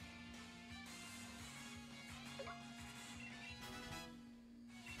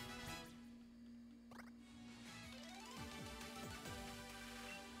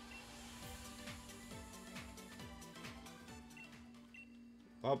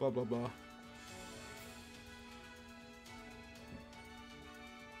 Blah, blah, blah, blah.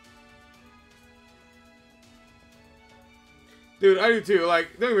 Dude, I do too.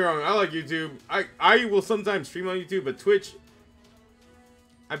 Like, don't get me wrong, I like YouTube. I will sometimes stream on YouTube, but Twitch,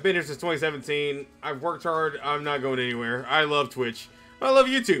 I've been here since 2017. I've worked hard. I'm not going anywhere. I love Twitch. I love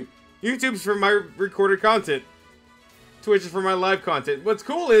YouTube. YouTube's for my recorded content. Twitch is for my live content. What's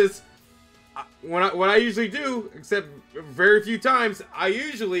cool is, what I usually do, except very few times, I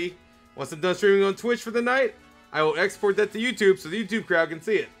usually, once I'm done streaming on Twitch for the night, I will export that to YouTube so the YouTube crowd can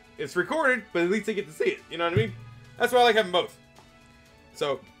see it. It's recorded, but at least they get to see it. You know what I mean? That's why I like having both.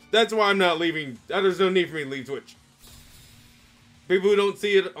 So, that's why I'm not leaving. There's no need for me to leave Twitch. People who don't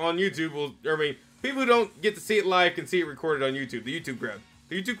see it on YouTube will, people who don't get to see it live can see it recorded on YouTube. The YouTube crowd.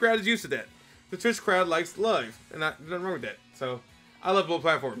 The YouTube crowd is used to that. The Twitch crowd likes live, and there's nothing wrong with that. So, I love both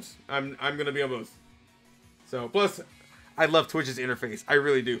platforms. I'm gonna be on both. So, plus, I love Twitch's interface. I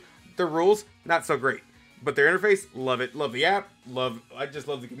really do. The rules, not so great. But their interface, love it. Love the app. I just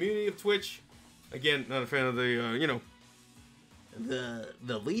love the community of Twitch. Again, not a fan of the,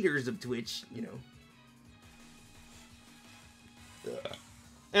 the leaders of Twitch,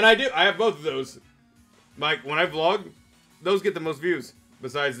 And I have both of those. Like, when I vlog, those get the most views,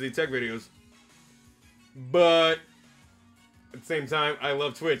 besides the tech videos. But, at the same time, I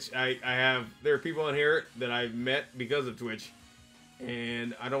love Twitch. There are people on here that I've met because of Twitch.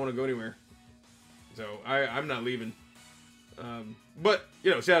 And I don't want to go anywhere. So, I'm not leaving. But,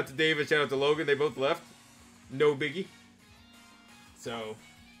 shout out to David, shout out to Logan. They both left. No biggie. So,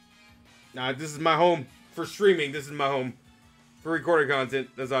 this is my home for streaming. This is my home for recorded content.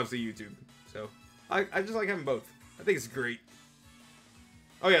 That's obviously YouTube. So, I just like having both. I think it's great.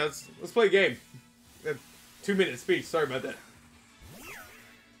 Oh yeah, let's play a game. 2-minute speech. Sorry about that.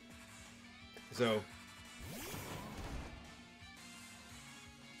 So,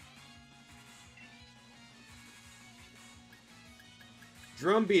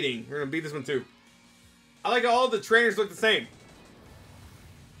 drum beating. We're gonna beat this one too. I like how all the trainers look the same.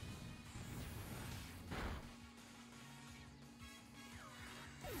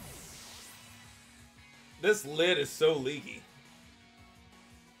 This lid is so leaky.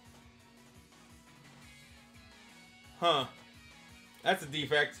 Huh. That's a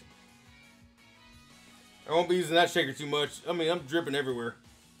defect. I won't be using that shaker too much. I mean, I'm dripping everywhere.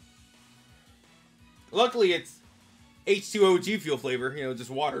 Luckily, it's H2O G Fuel flavor. Just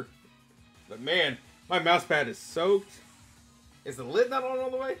water. But man, my mouse pad is soaked. Is the lid not on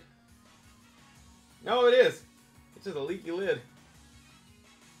all the way? No, it is. It's just a leaky lid.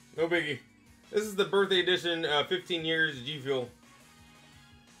 No biggie. This is the birthday edition, 15 years G Fuel.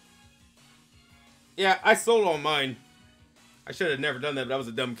 Yeah, I sold all mine. I should have never done that, but I was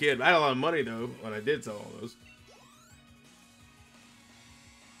a dumb kid. I had a lot of money, though, when I did sell all those.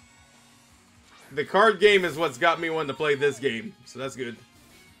 The card game is what's got me wanting to play this game, so that's good.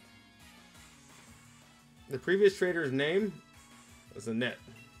 The previous trader's name was Annette.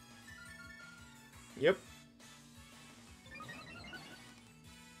 Yep.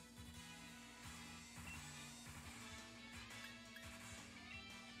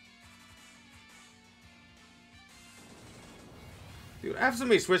 Dude, I have so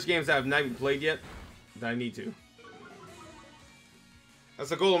many Switch games that I've not even played yet that I need to.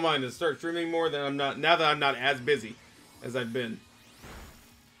 That's a goal of mine, to start streaming more than now that I'm not as busy as I've been.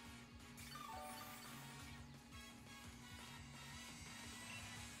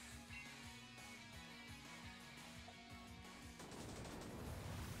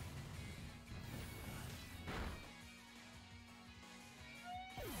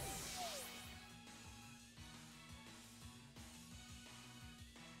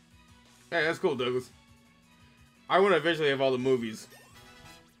 Hey, that's cool, Douglas. I want to eventually have all the movies.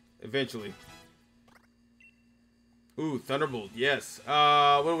 Eventually. Ooh, Thunderbolt, yes.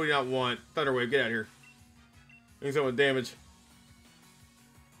 What do we not want? Thunderwave, get out of here. Doing something with damage.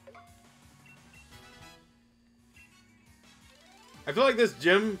 I feel like this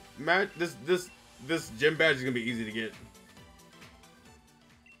gym match, this gym badge is gonna be easy to get.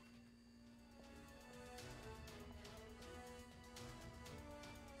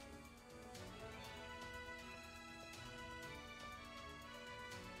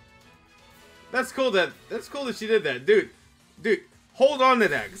 That's cool that she did that. Dude, hold on to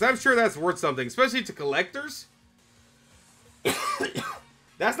that, because I'm sure that's worth something, especially to collectors.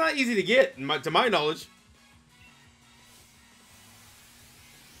 That's not easy to get, to my knowledge.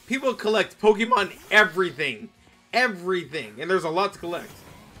 People collect Pokemon everything. Everything. And there's a lot to collect.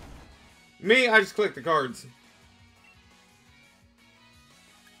 Me, I just collect the cards.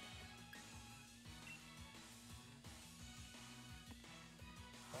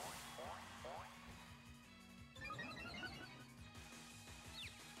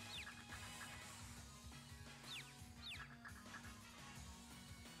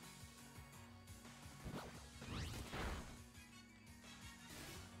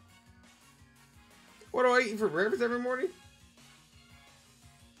 What do I eat for breakfast every morning?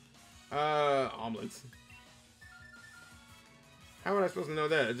 Omelets. How am I supposed to know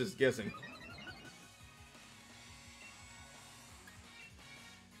that? I'm just guessing.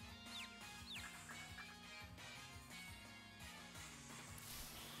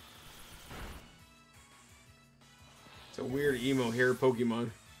 It's a weird emo hair Pokemon.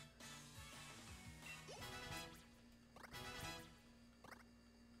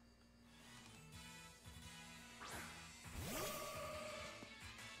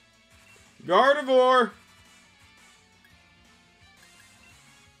 Gardevoir!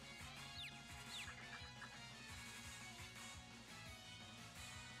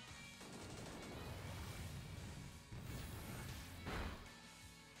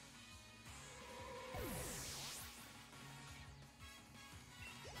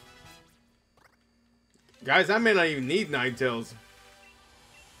 Guys, I may not even need Ninetales.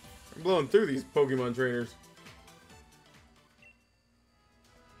 I'm blowing through these Pokemon trainers.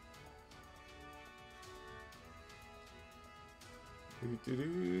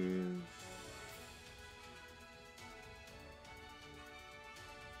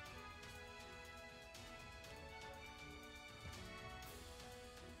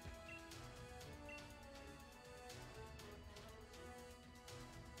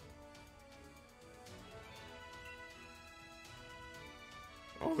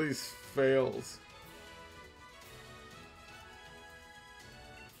 All these fails.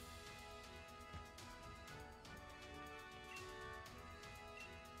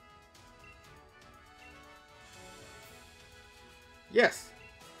 Yes.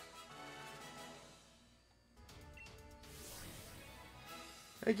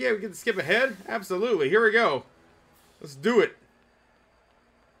 Heck yeah, we get to skip ahead? Absolutely. Here we go. Let's do it.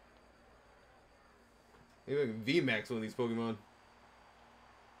 Maybe I can VMAX one of these Pokemon.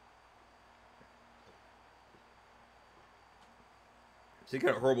 She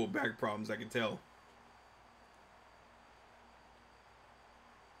got horrible back problems, I can tell.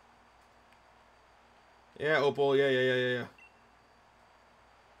 Yeah, Opal. Yeah.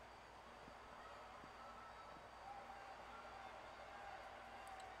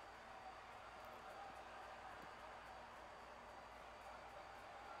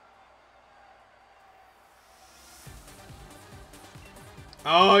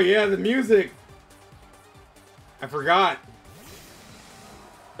 Oh, yeah, the music. I forgot.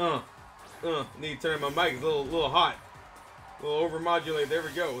 Need to turn my mic. It's a little hot. A little overmodulate. There we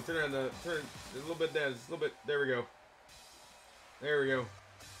go. We'll turn a little bit down. Just a little bit. There we go. There we go.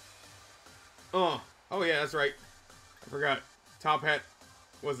 Oh yeah, that's right. I forgot. Top Hat.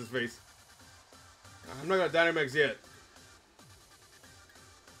 What's his face? I'm not gonna Dynamax yet.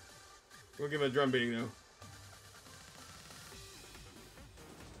 We'll give him a drum beating though.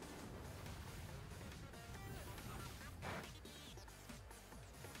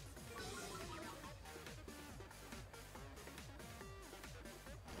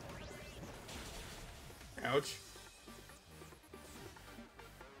 Ouch.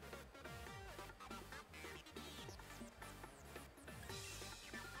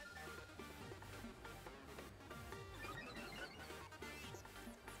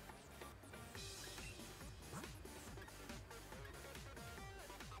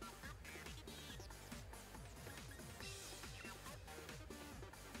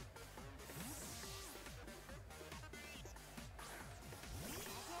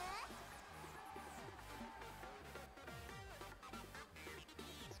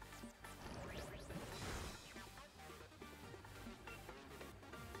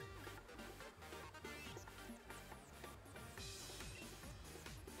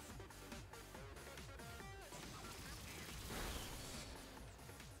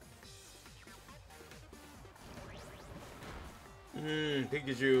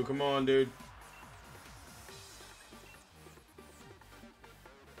 Pikachu, come on, dude.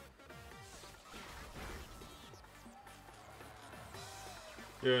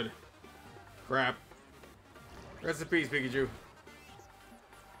 Good. Crap. Rest in peace, Pikachu.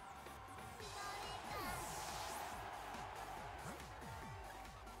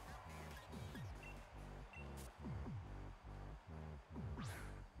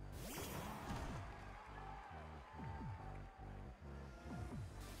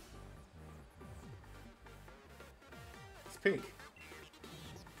 It's pink.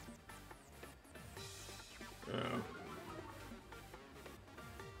 Oh.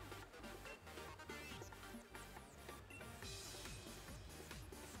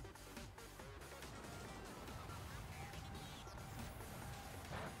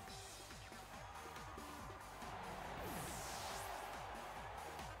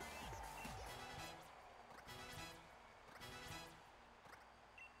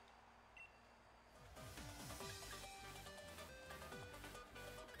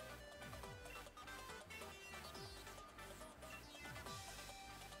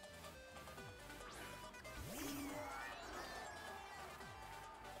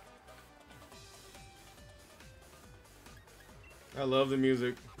 I love the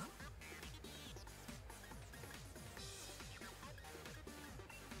music.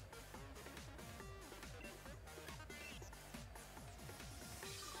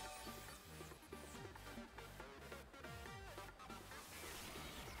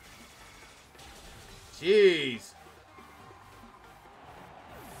 Jeez.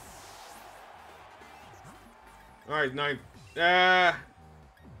 Alright, 9.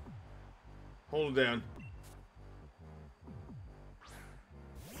 Hold it down.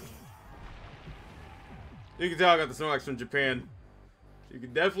 You can tell I got the Snorlax from Japan. You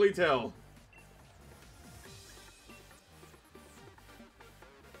can definitely tell.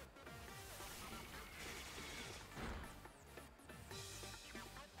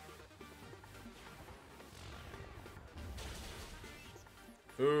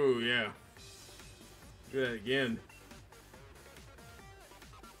 Ooh, yeah. Do that again.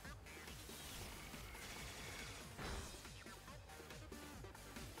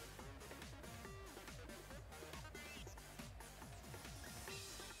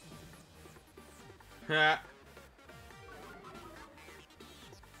 Ha.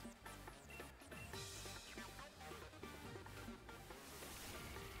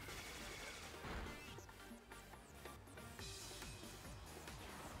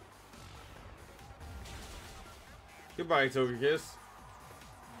 Goodbye, Togekiss.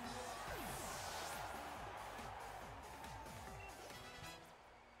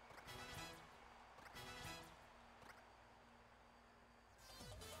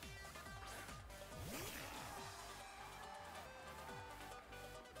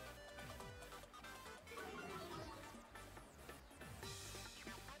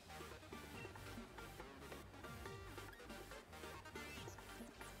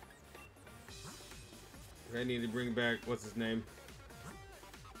 I need to bring back, what's his name?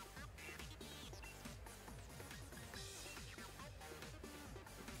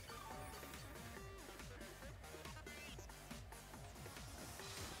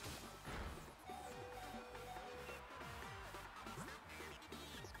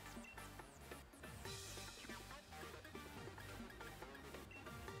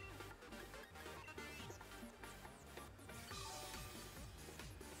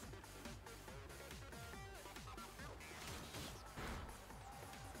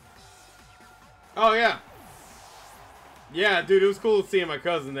 Oh, yeah. Yeah, dude, it was cool seeing my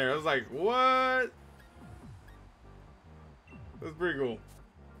cousin there. I was like, what? That was pretty cool.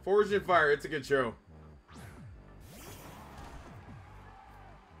 Forged in Fire, it's a good show.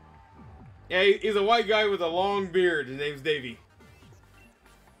 Yeah, he's a white guy with a long beard. His name's Davey.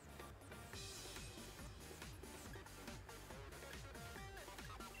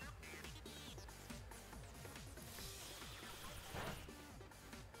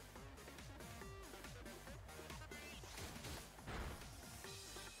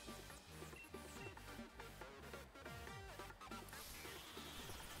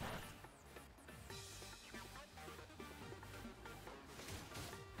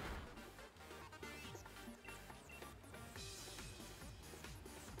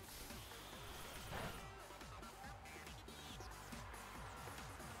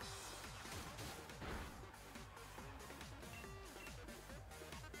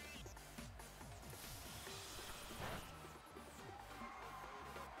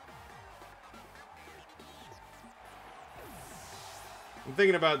 I'm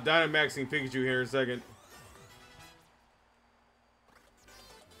thinking about Dynamaxing Pikachu here in a second.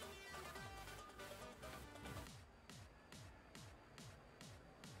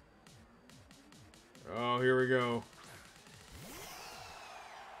 Oh, here we go.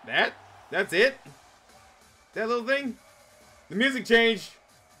 That's it? That little thing? The music changed.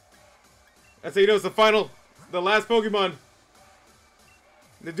 That's how you know it's the last Pokemon.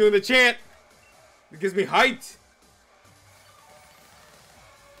 They're doing the chant. It gives me hyped.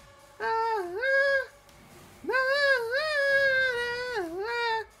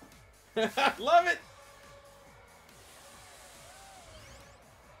 Love it.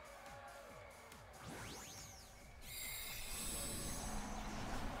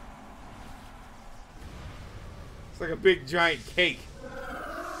 It's like a big giant cake.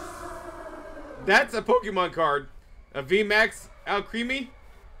 That's a Pokemon card. A VMAX Alcremie?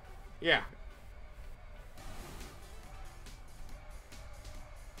 Yeah.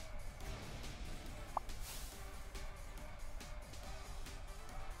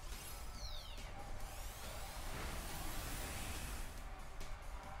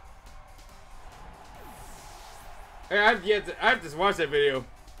 Hey, I've just watched that video.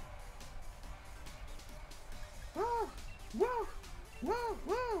 Whoa, whoa, whoa,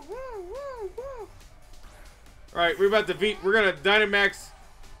 whoa, whoa, whoa, whoa. Alright, we're about to beat. We're gonna Dynamax.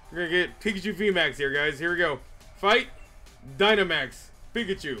 We're gonna get Pikachu VMAX here, guys. Here we go. Fight. Dynamax.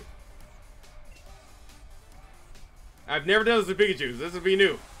 Pikachu. I've never done this with Pikachu. This would be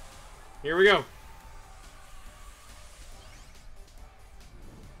new. Here we go.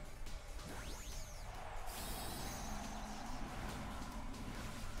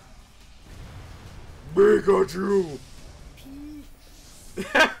 Pikachu!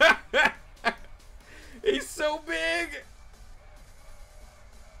 He's so big!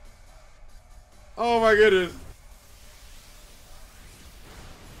 Oh my goodness.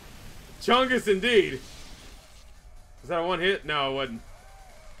 Chungus indeed. Was that a one hit? No, it wasn't.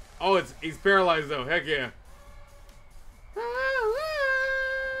 Oh, he's paralyzed though. Heck yeah.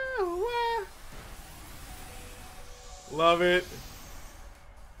 Love it.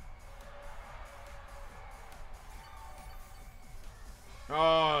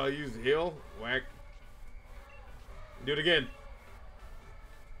 Oh, use heal. Whack. Do it again.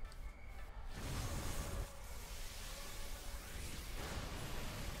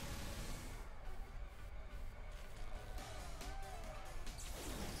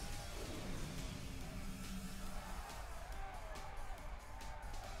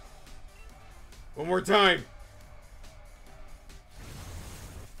 One more time.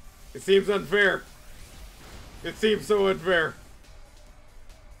 It seems unfair. It seems so unfair.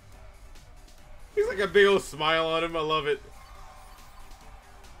 He's like a big old smile on him. I love it.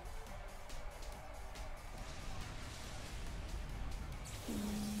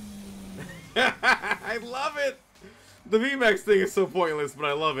 I love it. The VMAX thing is so pointless, but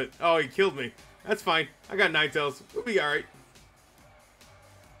I love it. Oh, he killed me. That's fine. I got Ninetales. We'll be alright.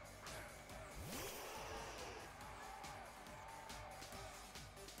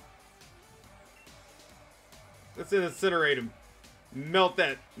 Let's incinerate him. Melt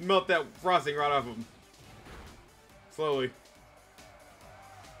that frosting right off him. Slowly.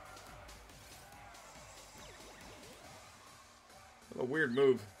 What a weird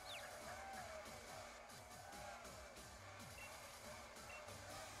move.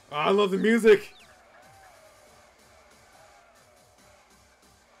 Oh, I love the music.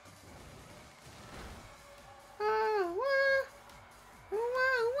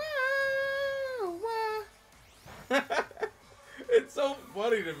 It's so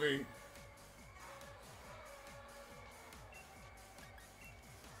funny to me.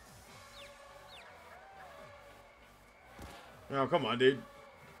 Oh, come on, dude.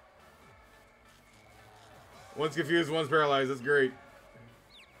 One's confused, one's paralyzed. That's great.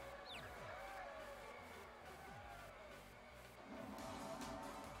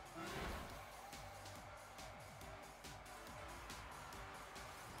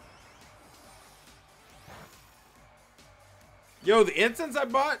 Yo, the incense I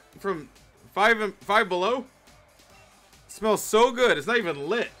bought from Five Below smells so good. It's not even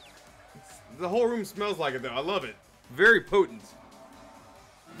lit. The whole room smells like it, though. I love it. Very potent.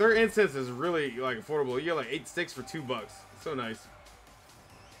 Their incense is really like affordable. You get like 8 sticks for $2. It's so nice.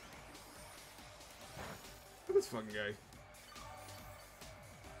 Look at this fucking guy.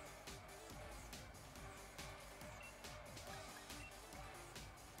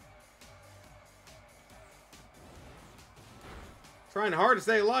 Trying hard to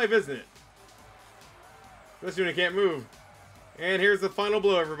stay alive, isn't it? Especially when you can't move. And here's the final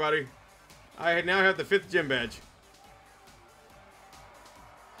blow, everybody. I now have the 5th gym badge.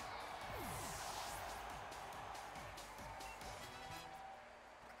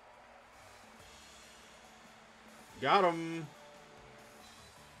 Got him.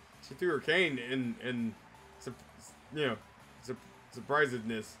 She threw her cane in you know,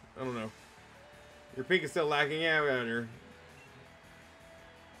 surprisedness. I don't know. Your pink is still lacking. Yeah, we got her.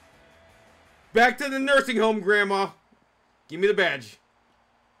 Back to the nursing home, Grandma. Give me the badge.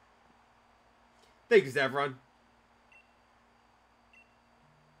 Thank you, Saffron.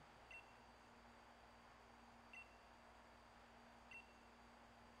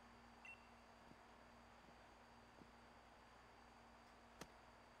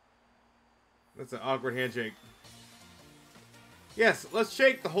 That's an awkward handshake. Yes, let's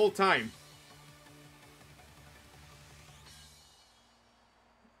shake the whole time.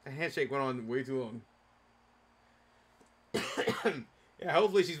 The handshake went on way too long. Yeah,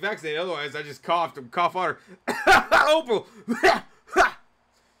 hopefully she's vaccinated. Otherwise, I just coughed and cough on her. Opal!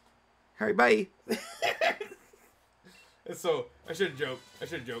 Alright, bye. So, I shouldn't joke. I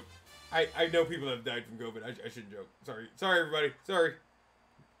shouldn't joke. I know people that have died from COVID. I shouldn't joke. Sorry. Sorry, everybody. Sorry.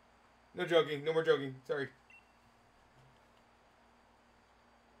 No joking. No more joking. Sorry.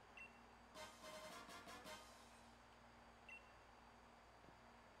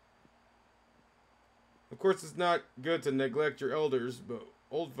 Of course, it's not good to neglect your elders, but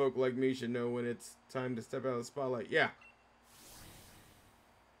old folk like me should know when it's time to step out of the spotlight. Yeah.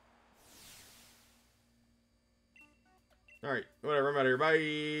 Alright, whatever, I'm out of here.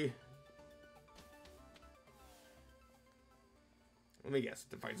 Bye! Let me guess,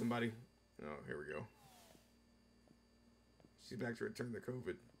 to fight somebody. Oh, here we go. She's back to return the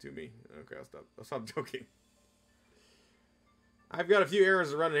COVID to me. Okay, I'll stop joking. I've got a few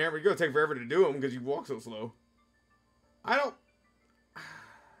errands to run in here, but it's gonna take forever to do them because you walk so slow. I'll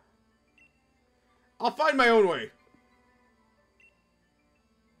find my own way.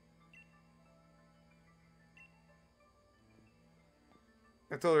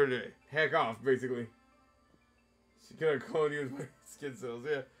 I told her to heck off, basically. She could have cloned you with my skin cells,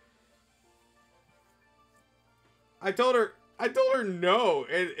 yeah. I told her no,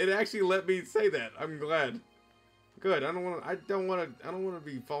 and it actually let me say that. I'm glad. Good. I don't want to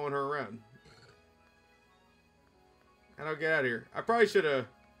be following her around. I don't get out of here. I probably should have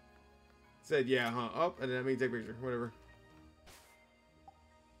said yeah, huh? Up, and then I mean take a picture, whatever.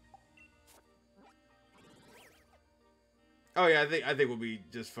 Oh yeah, I think we'll be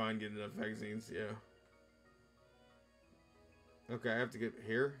just fine getting enough vaccines. Yeah. Okay, I have to get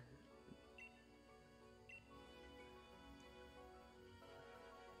here.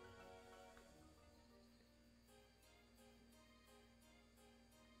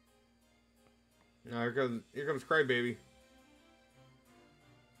 No, here comes Crybaby.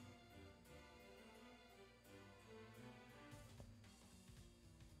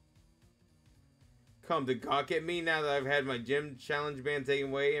 Come to gawk at me now that I've had my gym challenge band taken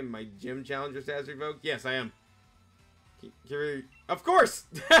away and my gym challenger status revoked? Yes, I am. Of course!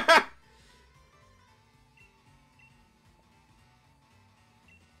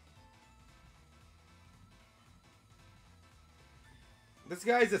 This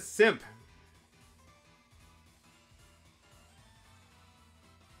guy's a simp.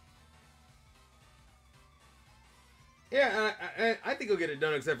 Yeah, I think he'll get it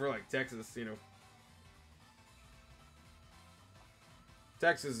done except for, like, Texas, you know.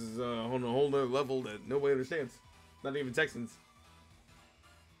 Texas is on a whole nother level that nobody understands. Not even Texans.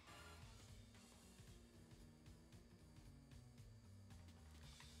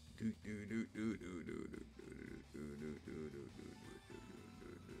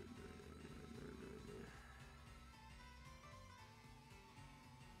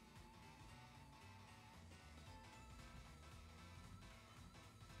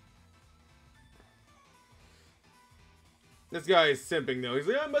 This guy is simping though. He's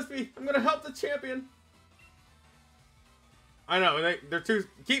like, I'm gonna help the champion. I know, and they're too,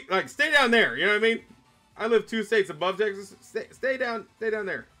 stay down there, you know what I mean? I live 2 states above Texas. Stay down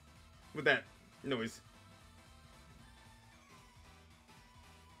there with that noise.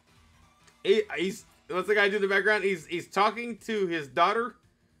 What's the guy do in the background? He's talking to his daughter,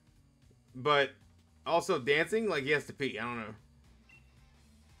 but also dancing like he has to pee. I don't know.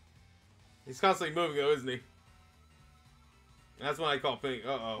 He's constantly moving though, isn't he? That's what I call pink.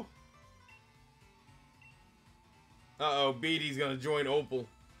 Uh-oh. Uh-oh, Beatty's gonna join Opal.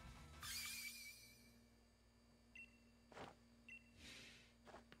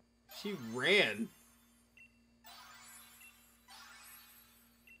 She ran.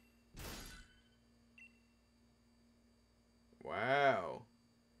 Wow.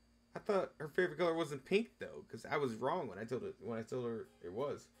 I thought her favorite color wasn't pink though, because I was wrong when I told her it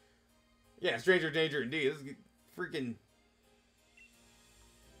was. Yeah, stranger danger indeed. This is freaking.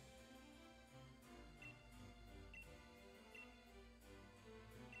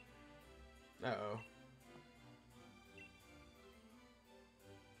 Uh-oh.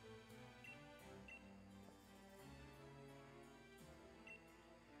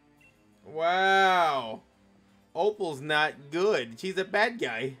 Wow. Opal's not good. She's a bad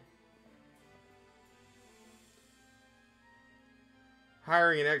guy.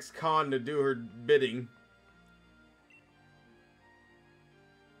 Hiring an ex-con to do her bidding.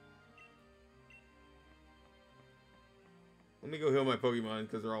 Let me go heal my Pokemon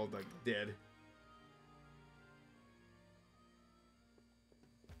because they're all like dead.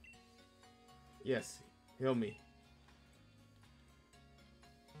 Yes, heal me.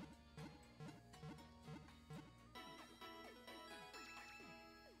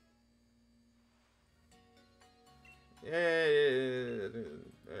 Yeah.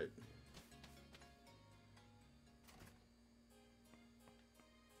 All right.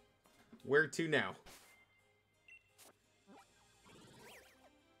 Where to now?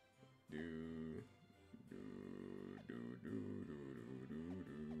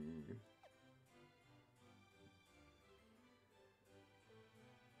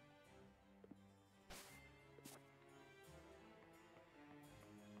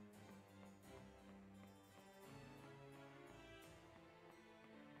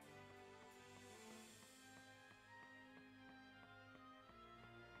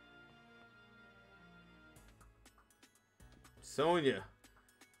 Sonya.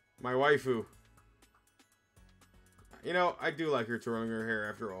 My waifu. You know, I do like her twirling her hair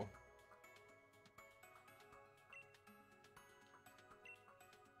after all.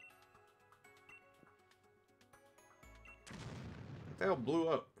 What the hell blew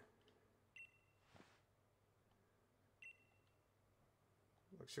up?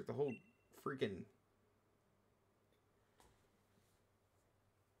 Looks like the whole freaking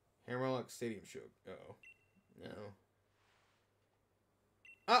Hammerlock Stadium show. Uh-oh. No.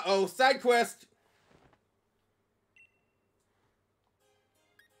 Uh-oh, side quest!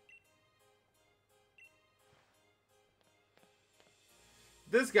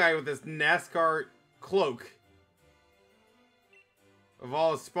 This guy with this NASCAR cloak of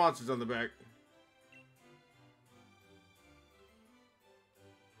all his sponsors on the back.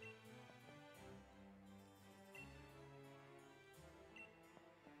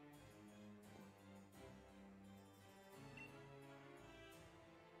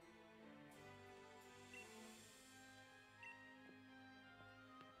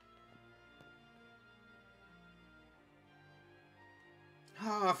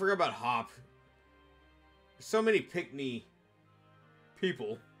 Oh, I forgot about Hop. There's so many pick-me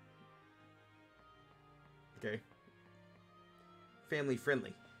people. Okay. Family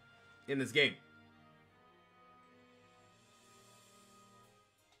friendly in this game.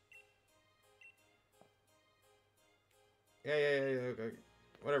 Yeah, okay.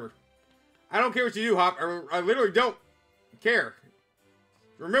 Whatever. I don't care what you do, Hop. I literally don't care.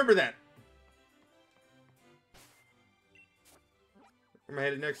 Remember that. Where am I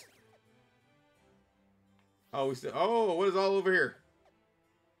headed next? Oh, we still. Oh, what is all over here?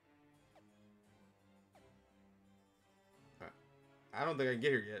 I don't think I can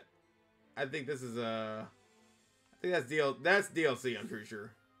get here yet. I think this is I think that's DLC. I'm pretty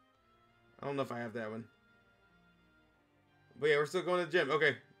sure. I don't know if I have that one. But yeah, we're still going to the gym.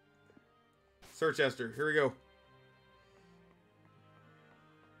 Okay. Search Esther. Here we go.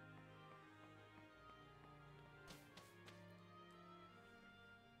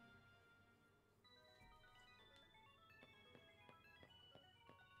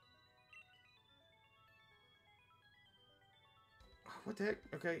 What the heck?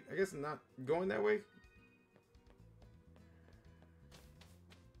 Okay, I guess I'm not going that way.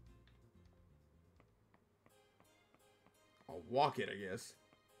 I'll walk it, I guess.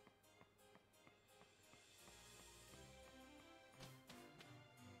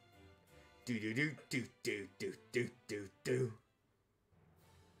 Do do do do do do do do do.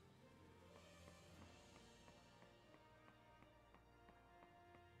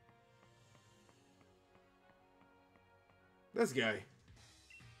 This guy.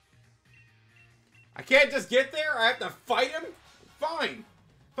 I can't just get there? I have to fight him? Fine.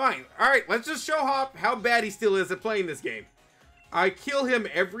 Fine. Alright, let's just show Hop how bad he still is at playing this game. I kill him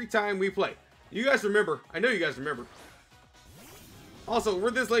every time we play. You guys remember. I know you guys remember. Also,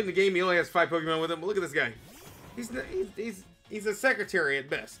 we're this late in the game. He only has 5 Pokemon with him. But look at this guy. He's a secretary at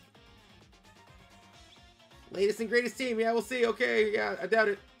best. Latest and greatest team. Yeah, we'll see. Okay, yeah, I doubt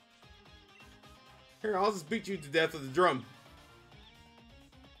it. Here, I'll just beat you to death with a drum.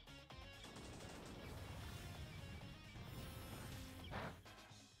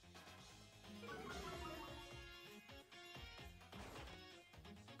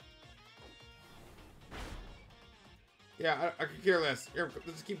 Yeah, I could care less. Here,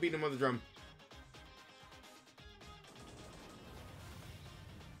 let's just keep beating him with the drum.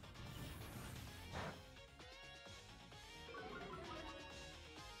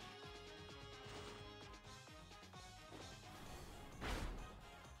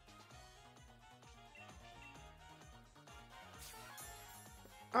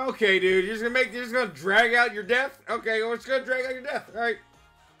 Okay, dude, you're just gonna drag out your death? Okay, we're just gonna drag out your death. Alright.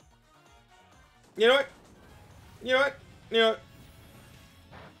 You know what? You know what? You know what?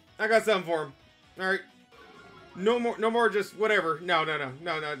 I got something for him. Alright. No more just whatever. No.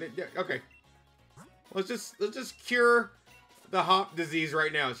 Okay. Let's just cure the Hop disease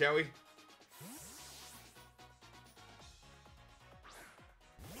right now, shall we?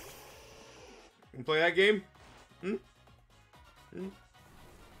 Can play that game?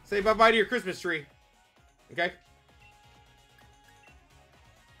 Say bye-bye to your Christmas tree. Okay?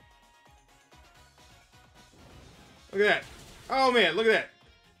 Look at that. Oh, man. Look at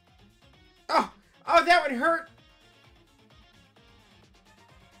that. Oh, that would hurt.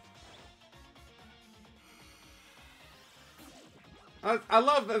 I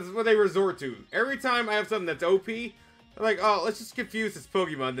love that's what they resort to. Every time I have something that's OP, they're like, oh, let's just confuse this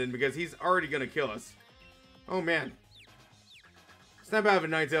Pokemon then because he's already going to kill us. Oh, man. Snap out of it,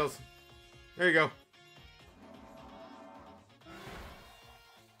 Ninetales. There you go.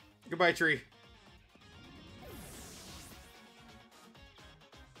 Goodbye, tree.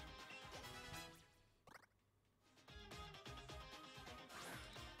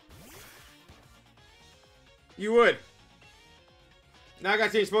 You would. Now I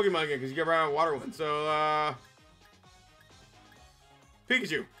gotta change Pokemon again because you got right out of water one. So,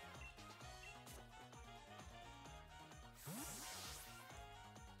 Pikachu.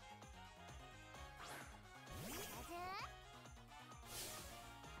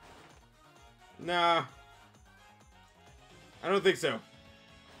 Nah. I don't think so.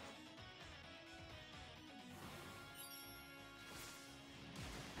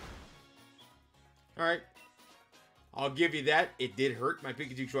 Alright. I'll give you that. It did hurt my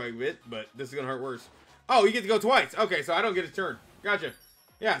Pikachu quite a bit, but this is gonna hurt worse. Oh, you get to go twice. Okay, so I don't get a turn. Gotcha.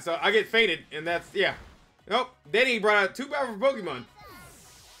 Yeah, so I get fainted, and that's, yeah. Nope. Then he brought out 2 powerful Pokemon.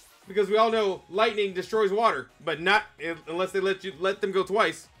 Because we all know lightning destroys water, but not unless they let them go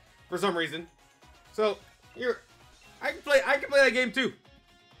twice for some reason. So, I can play that game too.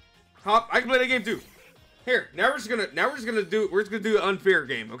 Hop, I can play that game too. Here, now we're just gonna do an unfair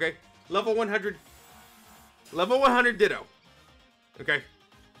game, okay? Level 100 Ditto. Okay.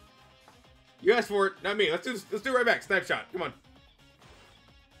 You asked for it, not me. Let's do it right back. Snipe shot. Come on.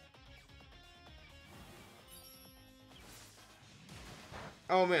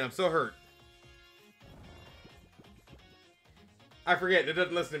 Oh man, I'm so hurt. I forget, it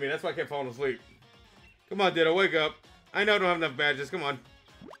doesn't listen to me. That's why I kept falling asleep. Come on, Ditto, wake up. I know I don't have enough badges. Come on.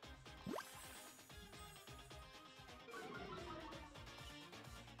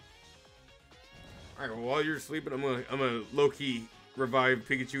 Alright, well, while you're sleeping, I'm gonna low-key revive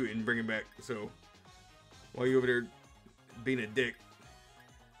Pikachu and bring him back. So, while you're over there being a dick.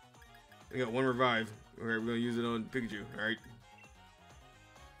 I got 1 revive. Alright, we're gonna use it on Pikachu, alright?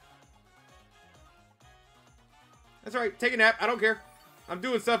 That's alright, take a nap, I don't care. I'm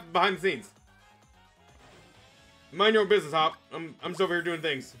doing stuff behind the scenes. Mind your own business, Hop. I'm just over here doing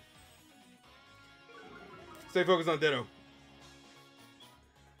things. Stay focused on Ditto.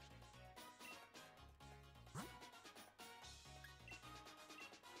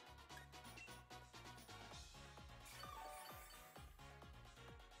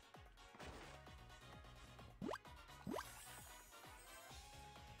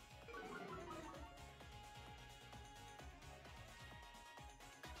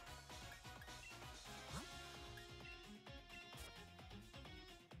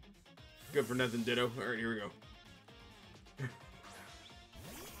 Good for nothing, Ditto. Alright, here we go.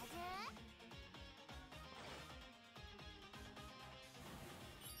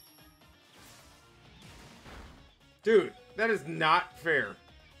 Dude, that is not fair.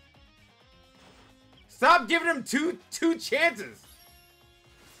 Stop giving him two chances.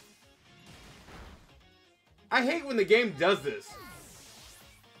 I hate when the game does this.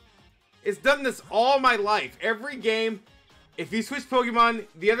 It's done this all my life. Every game, if you switch Pokemon,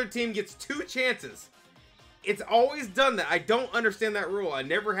 the other team gets 2 chances. It's always done that. I don't understand that rule. I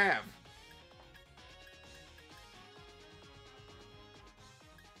never have.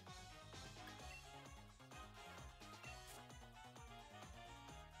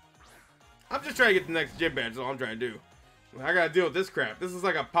 I'm just trying to get the next gym badge. That's all I'm trying to do. I gotta deal with this crap. This is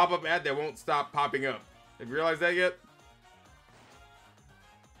like a pop-up ad that won't stop popping up. Have you realized that yet?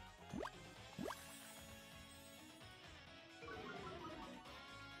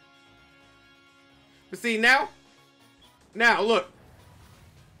 But see, now look.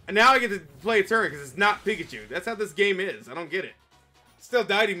 And now I get to play a turn because it's not Pikachu. That's how this game is. I don't get it. Still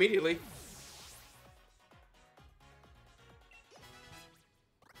died immediately.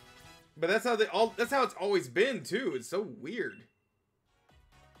 But that's how it's always been too. It's so weird.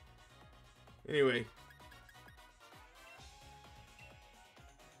 Anyway.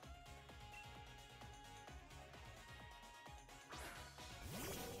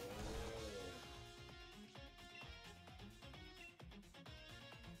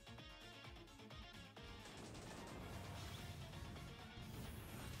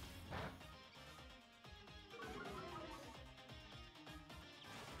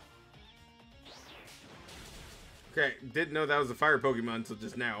 Okay, didn't know that was a fire Pokemon until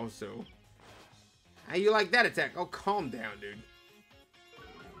just now, so. How you like that attack? Oh, calm down, dude.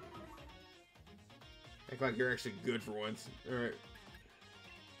 Act like you're actually good for once. Alright.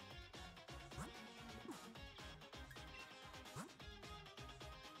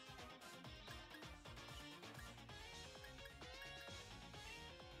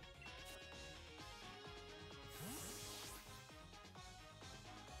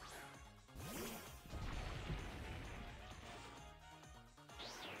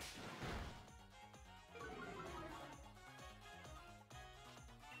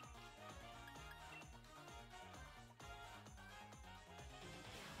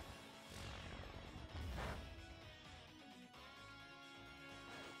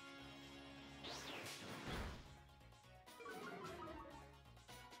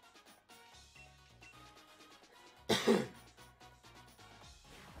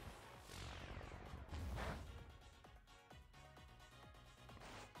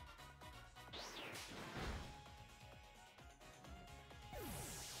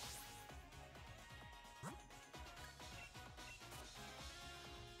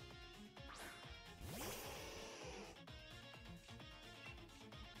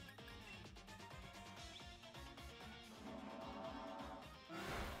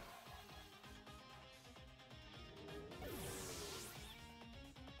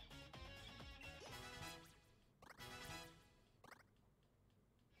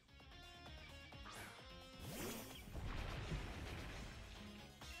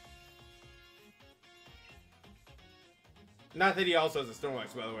 Not that he also has a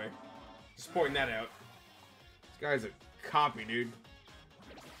Snorlax, by the way. Just pointing that out. This guy's a copy, dude.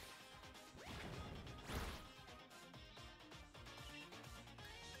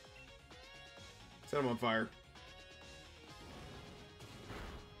 Set him on fire.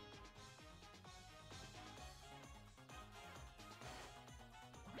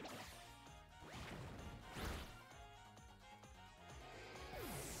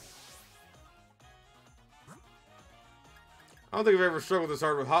 I don't think I've ever struggled this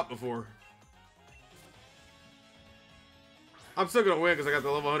hard with Hop before. I'm still gonna win because I got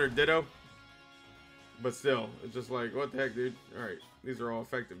the level 100 Ditto. But still, it's just like, what the heck, dude? Alright, these are all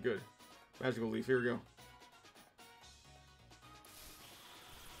effective. Good. Magical Leaf, here we go.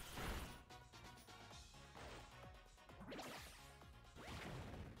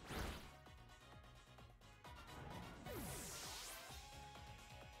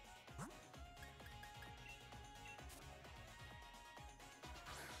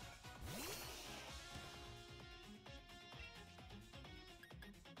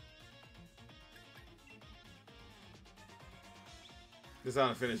 This ought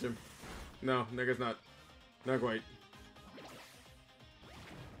to finish him. No, nigga's not. Not quite.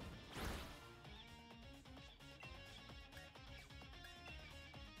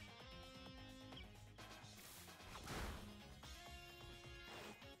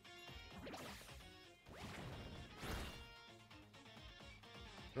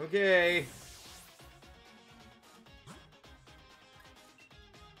 Okay.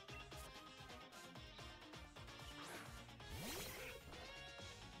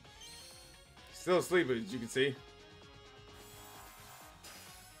 Still asleep, as you can see.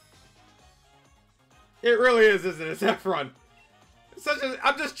 It really is, isn't it, Saffron?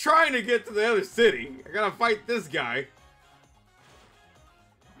 I'm just trying to get to the other city. I gotta fight this guy.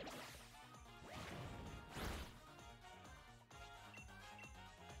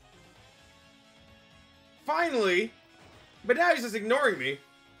 Finally! But now he's just ignoring me.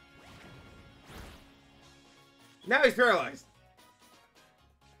 Now he's paralyzed.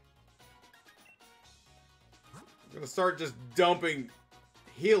 I'm gonna start just dumping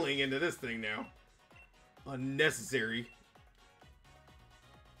healing into this thing now. Unnecessary.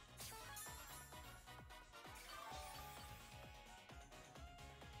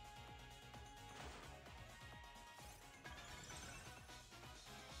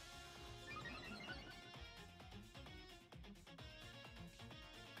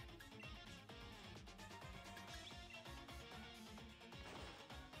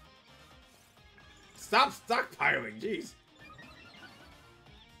 Stop stockpiling, jeez.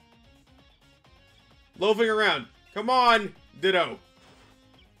 Loafing around. Come on, Ditto.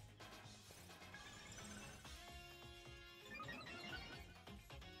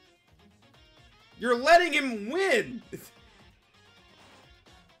 You're letting him win.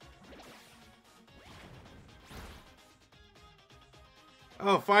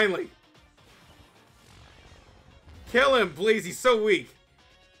 Oh, finally. Kill him, please. He's so weak.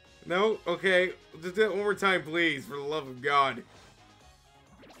 No? Okay. Just do it one more time, please, for the love of God.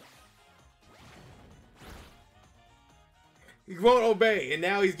 He won't obey, and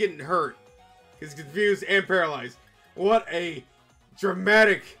now he's getting hurt. He's confused and paralyzed. What a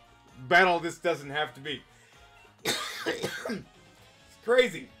dramatic battle this doesn't have to be. It's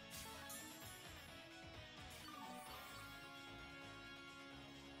crazy.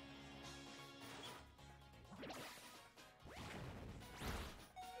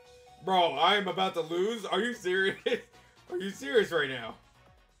 Bro, I am about to lose? Are you serious? Are you serious right now?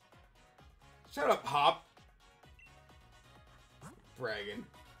 Shut up, Hop. Bragging.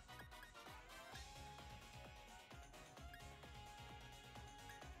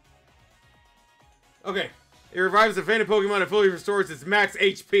 Okay. It revives the fainted Pokemon and fully restores its max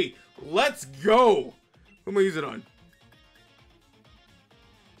HP. Let's go! Who am I using on?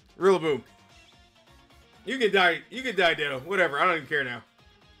 Rillaboom. You can die, Ditto. Whatever, I don't even care now.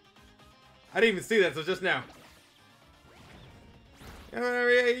 I didn't even see that, so just now. Yeah,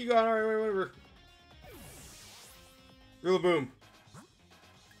 whatever, yeah, you go on, alright, whatever. Rillaboom.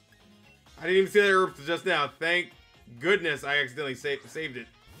 I didn't even see that herb till just now. Thank goodness I accidentally saved it.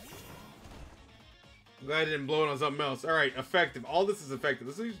 I'm glad I didn't blow it on something else. Alright, effective. All this is effective.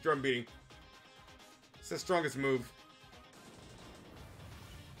 Let's use drum beating. It's the strongest move.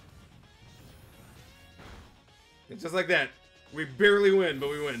 And just like that. We barely win, but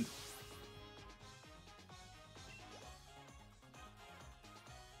we win.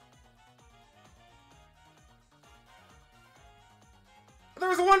 There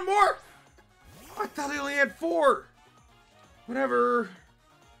was one more! I thought he only had 4! Whatever.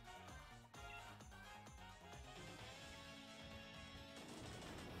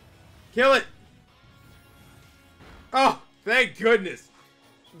 Kill it! Oh, thank goodness.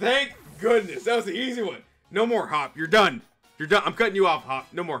 Thank goodness. That was the easy one. No more, Hop. You're done. You're done. I'm cutting you off, Hop.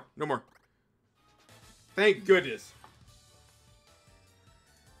 No more. No more. Thank goodness.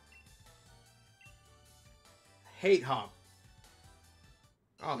 Hate Hop.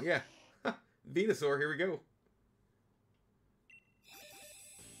 Oh, yeah. Venusaur, here we go.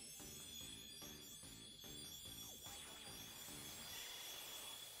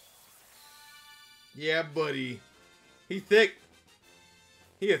 Yeah, buddy. He thick.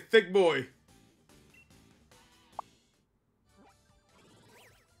 He a thick boy.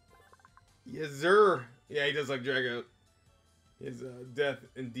 Yes, sir. Yeah, he does like drag out. His death,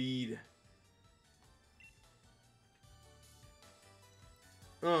 indeed.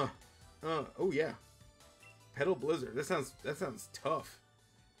 Oh yeah. Petal Blizzard. That sounds tough.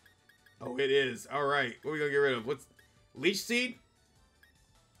 Oh, it is. All right. What are we gonna get rid of? What's Leech Seed?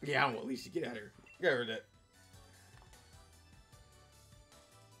 Yeah, I don't want Leech Seed. Get out of here. Get rid of that.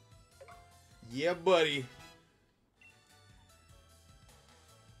 Yeah, buddy.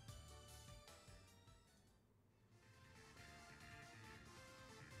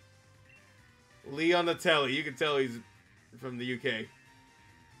 Lee on the telly. You can tell he's from the UK.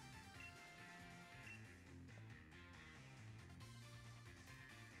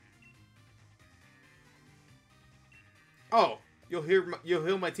 Oh, you'll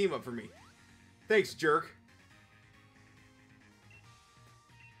heal my team up for me. Thanks, jerk.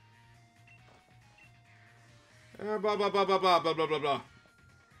 Blah blah blah blah blah blah blah blah blah.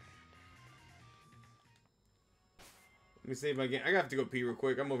 Let me see if I can. I have to go pee real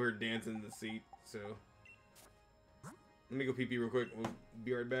quick. I'm over here dancing in the seat, so let me go pee real quick. We'll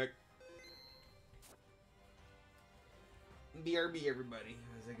be right back. BRB, everybody,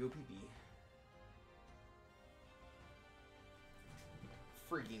 as I go pee.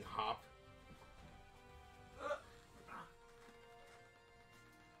 Freaking Hop.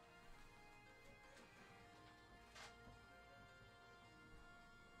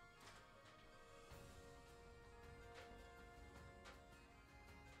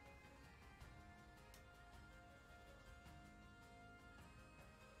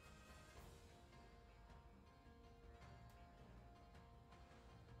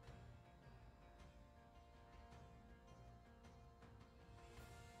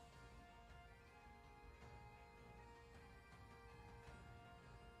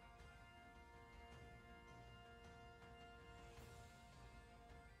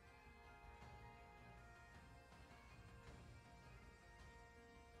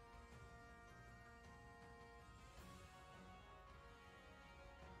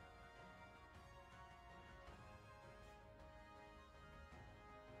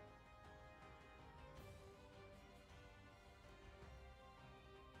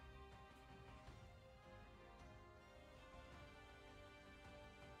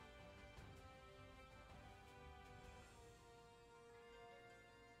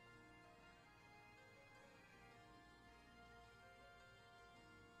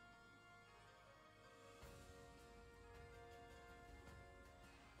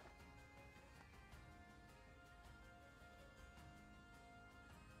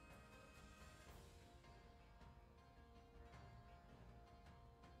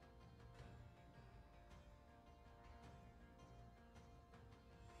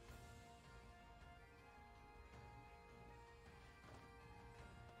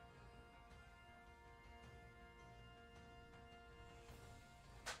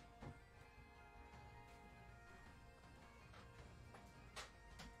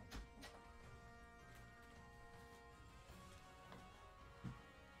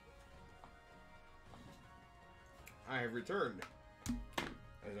 I have returned.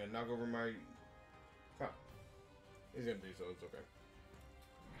 As I knock over my cup. It's empty, so it's okay.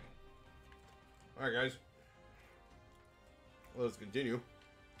 Alright, guys. Let's continue.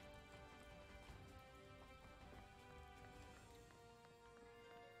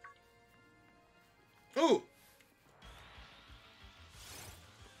 Ooh!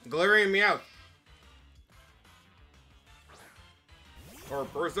 Galarian Meowth. Or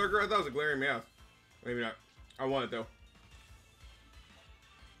Berserker? I thought it was a Galarian Meowth. Maybe not. I want it though.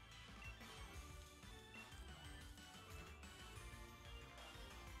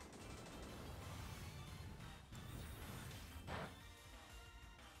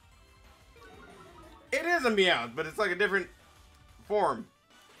 It is a Meowth, but it's like a different form.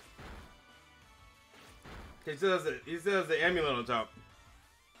 He still has the amulet on top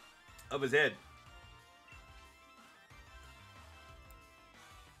of his head.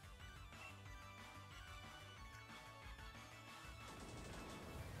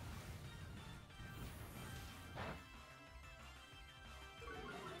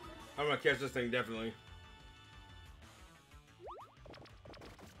 I'm gonna catch this thing, definitely.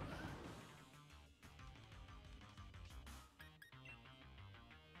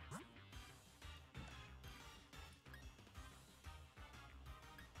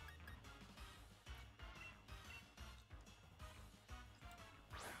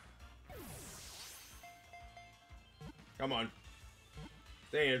 Come on.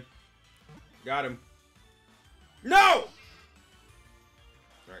 Stay in. Got him. No!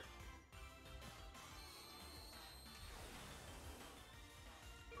 Alright.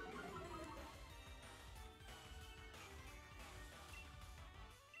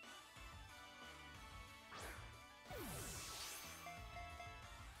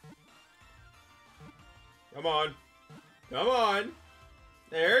 Come on. Come on.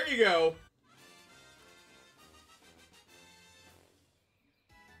 There you go.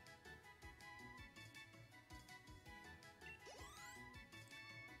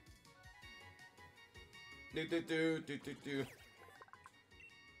 Do.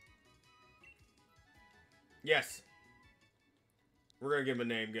 Yes. We're gonna give him a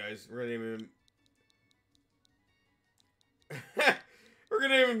name, guys. We're gonna name him. We're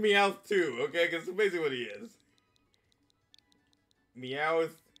gonna name him Meowth 2, okay? Because that's basically what he is.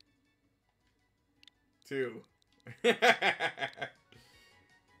 Meowth 2.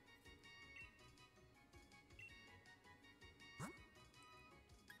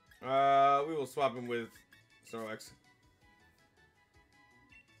 We will swap him with Snorlax.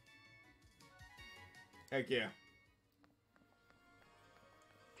 Heck yeah.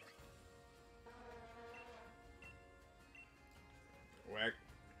 Whack.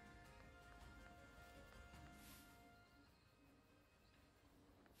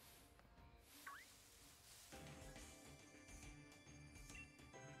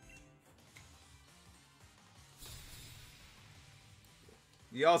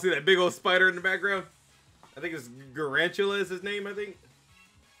 Y'all see that big old spider in the background? I think it's Garantula is his name, I think.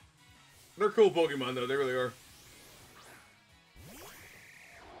 They're cool Pokemon, though. They really are.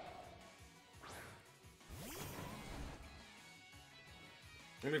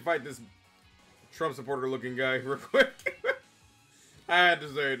 Let me fight this Trump supporter looking guy real quick. I had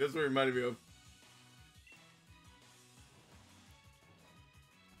to say it. That's what it reminded me of.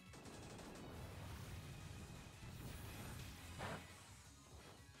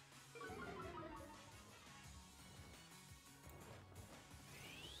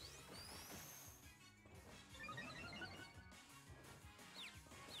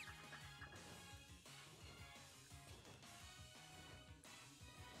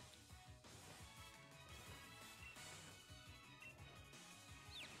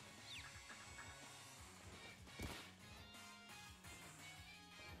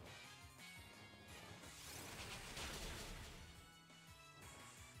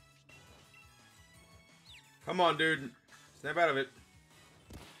 Come on, dude. Snap out of it.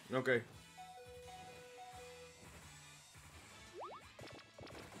 Okay.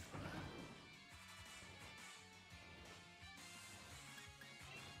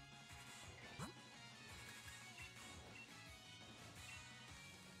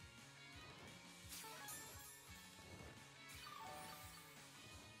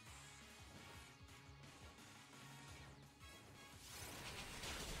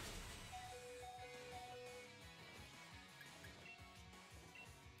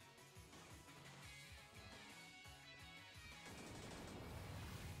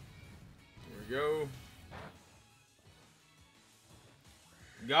 Go.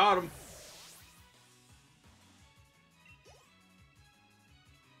 Got him.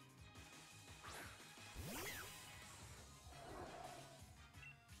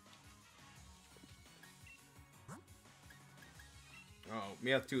 Oh,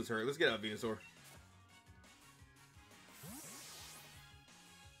 Meowth 2 is hurt. Let's get out Venusaur.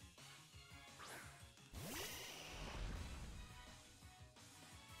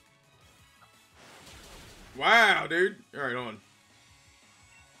 Wow, dude. Alright, on.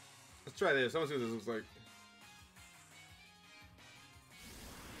 Let's try this. I want to see what this looks like.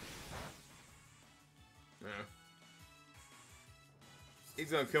 Yeah.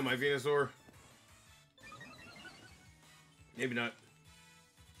 He's gonna kill my Venusaur. Maybe not.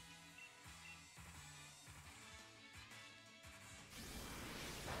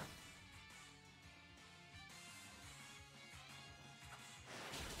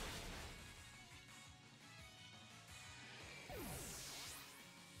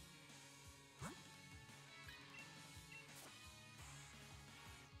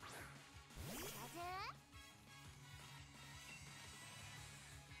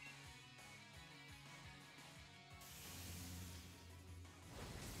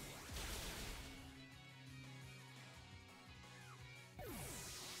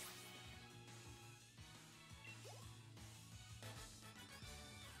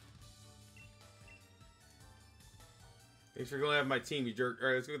 Thanks for going to have my team, you jerk.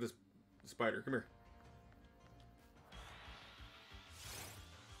 Alright, let's go with this spider. Come here.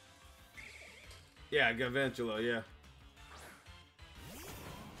 Yeah, I got Ventula, yeah.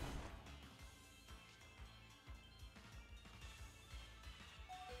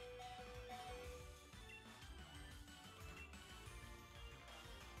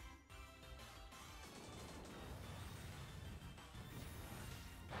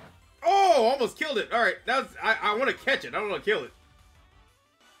 Oh, almost killed it. All right, that was, I want to catch it. I don't want to kill it.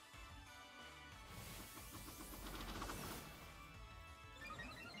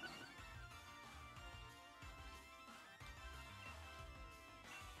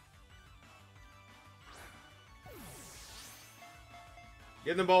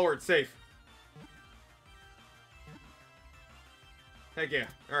 Get in the ball where it's safe. Heck yeah.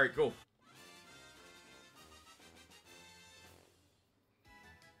 All right, cool.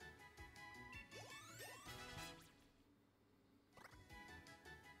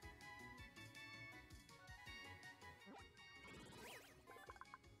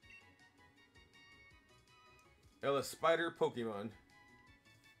 Ella Spider Pokemon.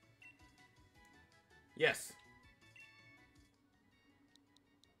 Yes.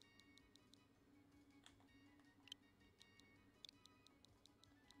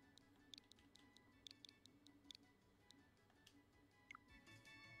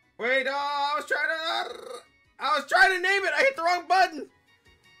 Wait, oh, I was trying to name it. I hit the wrong button.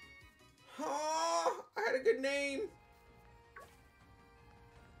 Oh, I had a good name.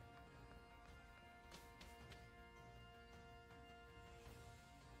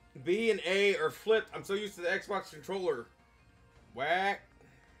 B and A are flipped. I'm so used to the Xbox controller. Whack.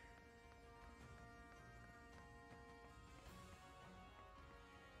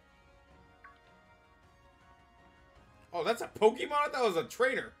 Oh, that's a Pokemon? I thought it was a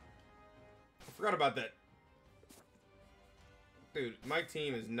trainer. I forgot about that. Dude, my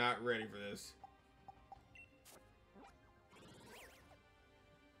team is not ready for this.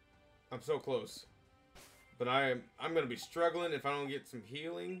 I'm so close. But I'm gonna be struggling if I don't get some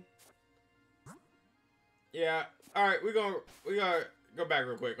healing. Yeah. Alright, we gotta go back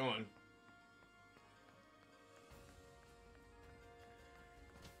real quick. Hold on.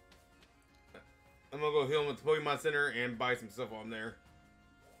 I'm gonna go heal him at the Pokemon Center and buy some stuff while I'm there.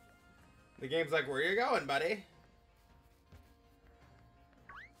 The game's like, where you going, buddy?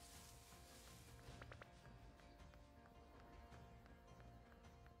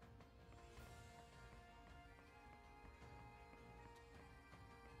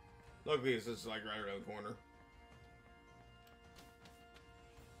 Luckily, it's just like right around the corner.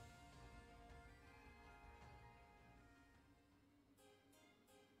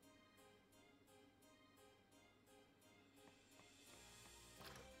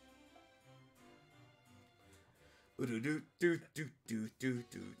 Do do do do do do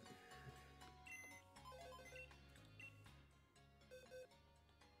do.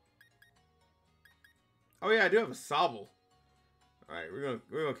 Oh yeah, I do have a Sobble. All right, we're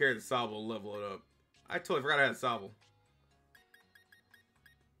gonna carry the Sobble and level it up. I totally forgot I had a Sobble.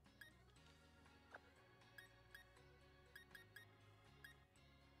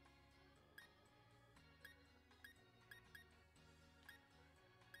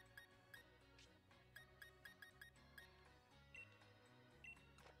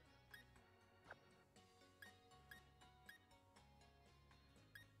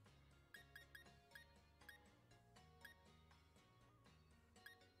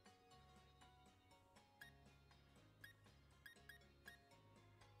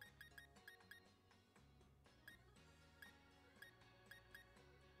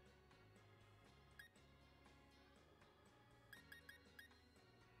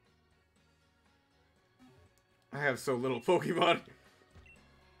 I have so little Pokemon.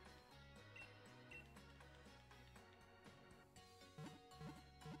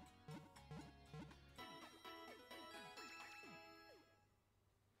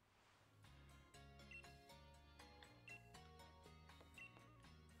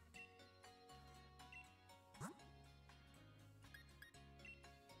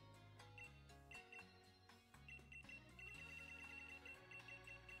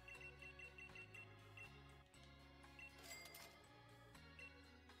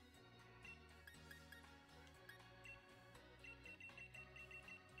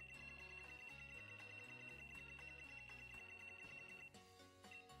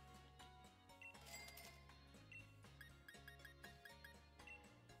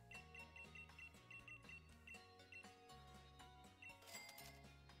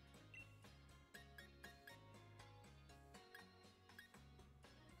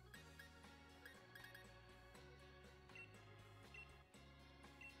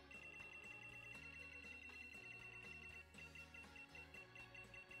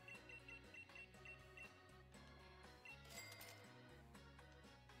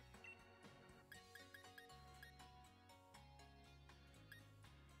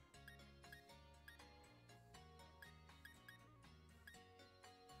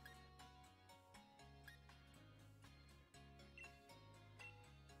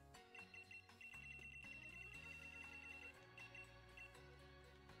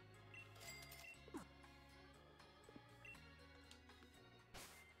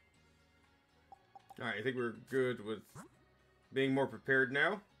 Alright, I think we're good with being more prepared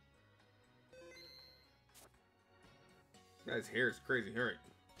now. This guy's hair is crazy. Alright.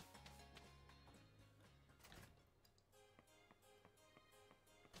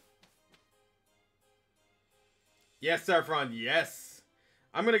 Yes, Saffron, yes!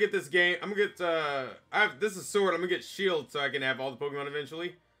 I'm gonna get this game. I'm gonna get, this is Sword. I'm gonna get Shield so I can have all the Pokemon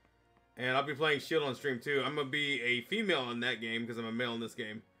eventually. And I'll be playing Shield on stream too. I'm gonna be a female in that game because I'm a male in this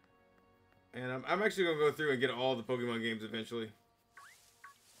game. And I'm actually gonna go through and get all the Pokemon games eventually.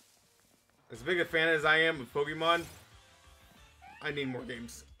 As big a fan as I am of Pokemon, I need more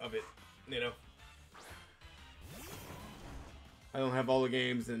games of it, you know. I don't have all the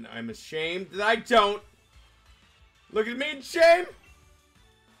games and I'm ashamed that I don't. Look at me in shame!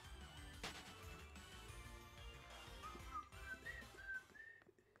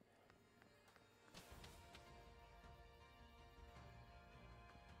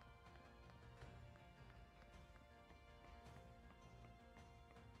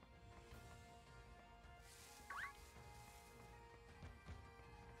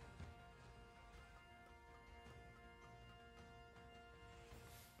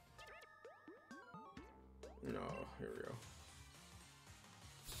 No, here we go.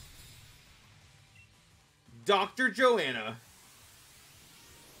 Dr. Joanna.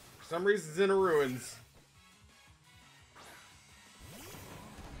 For some reason, it's in the ruins.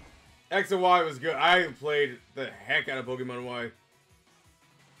 X and Y was good. I played the heck out of Pokemon Y.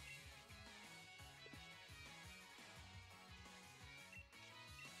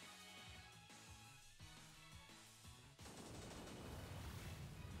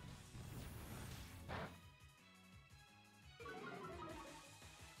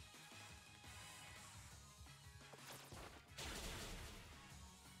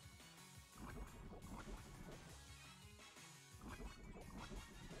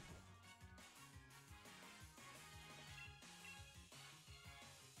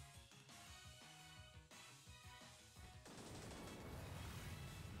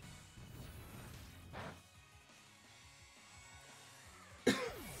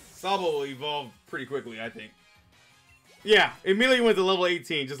 Sabo will evolve pretty quickly, I think. Yeah, immediately went to level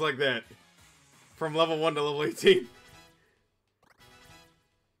 18, just like that. From level 1 to level 18.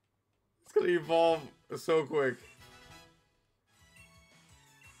 It's gonna evolve so quick.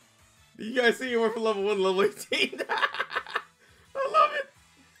 You guys see it went from level 1 to level 18? I love it!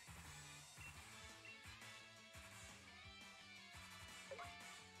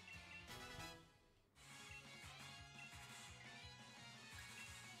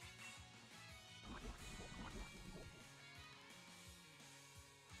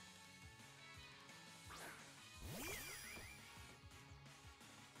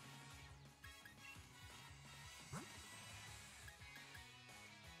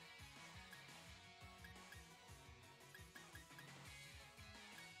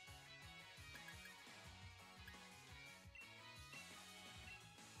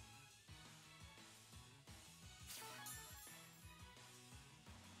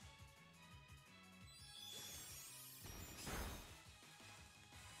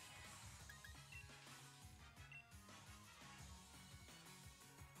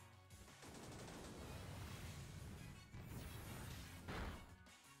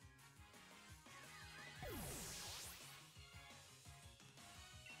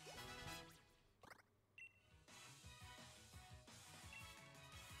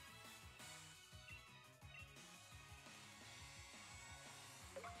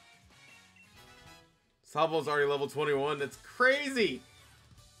 Sabo's already level 21. That's crazy.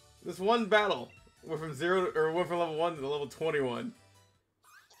 This one battle went from went from level 1 to level 21.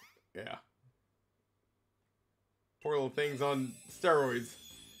 Yeah. Poor little things on steroids.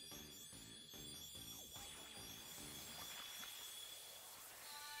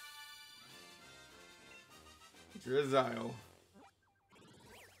 Drizzile.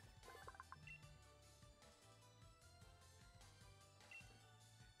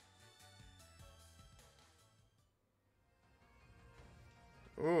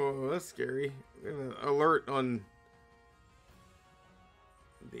 Oh, that's scary. An alert on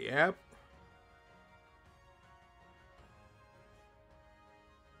the app.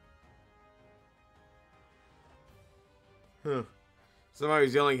 Huh.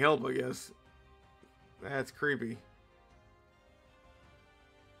 Somebody's yelling help, I guess. That's creepy.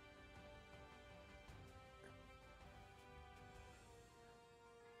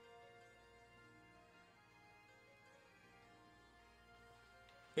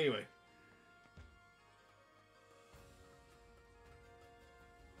 Anyway.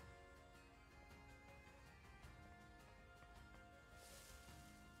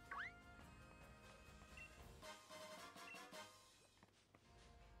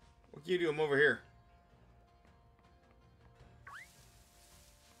 What can you do? I'm over here.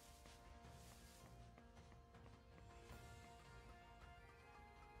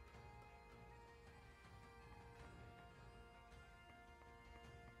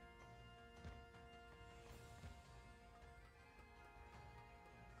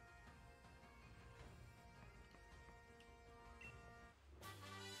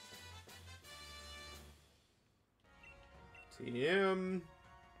 TM.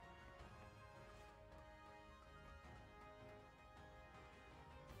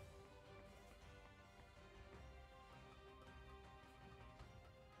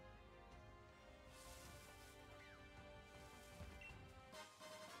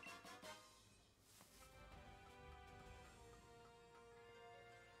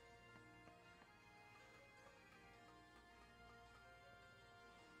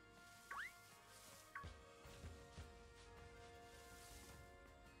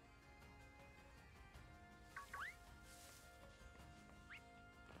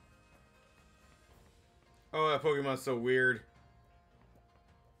 Oh, that Pokemon's so weird.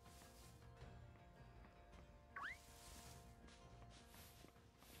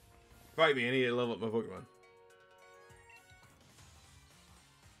 Fight me, I need to level up my Pokemon.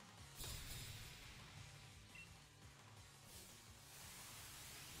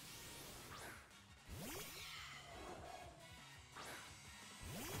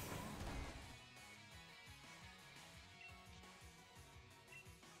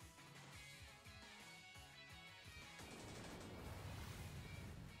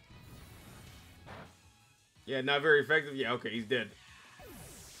 Yeah, not very effective. Yeah, okay, he's dead.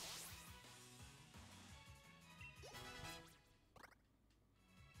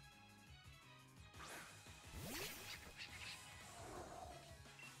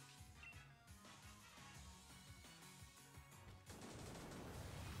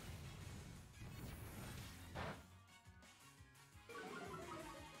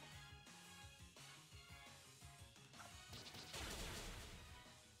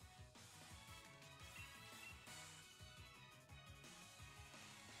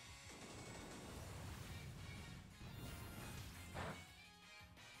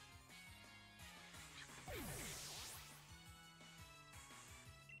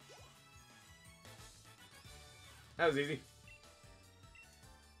 That was easy.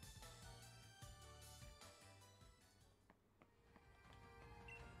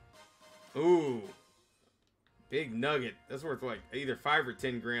 Ooh. Big nugget. That's worth like either 5 or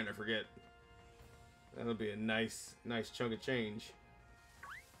 10 grand, I forget. That'll be a nice chunk of change.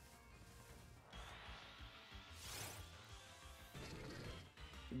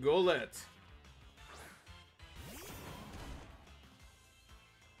 Golett.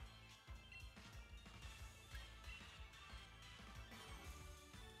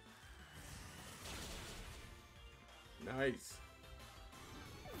 Nice.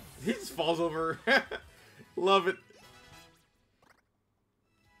 He just falls over. Love it.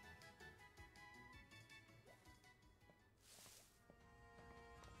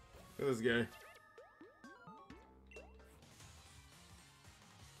 Look at this guy.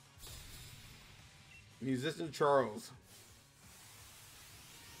 Musician Charles.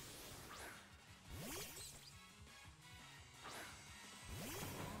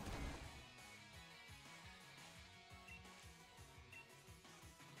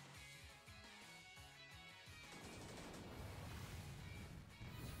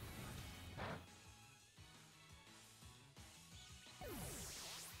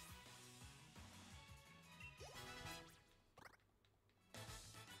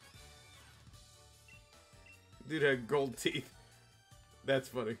 Dude had gold teeth. That's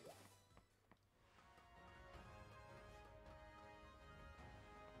funny.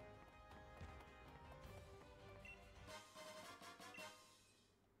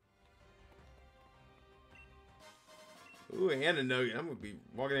 Ooh, and a nugget. I'm gonna be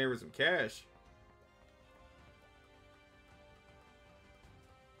walking in here with some cash.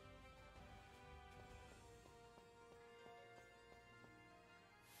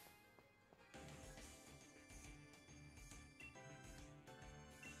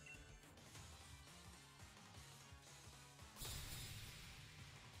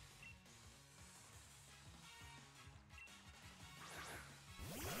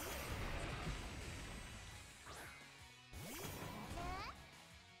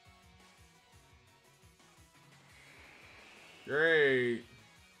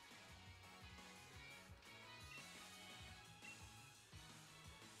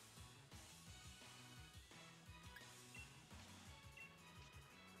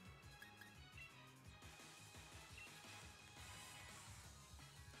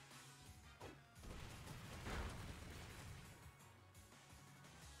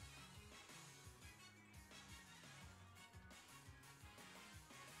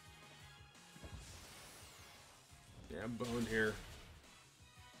 bone here.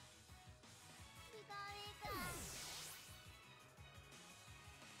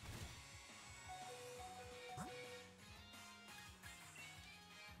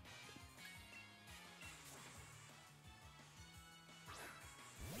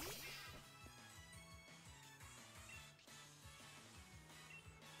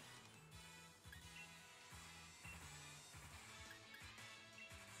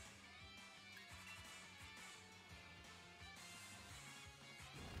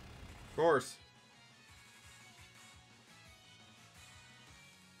 Of course.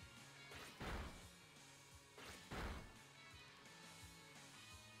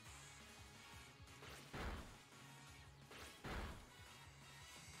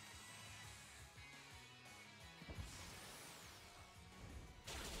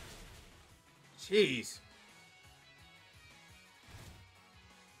 Jeez.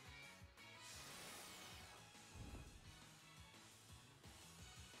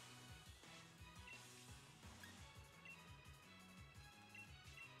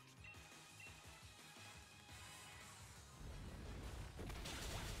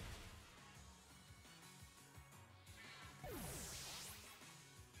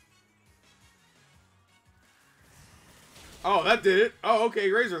 Oh, that did it. Oh,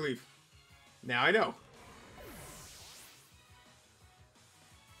 okay, Razor Leaf. Now I know.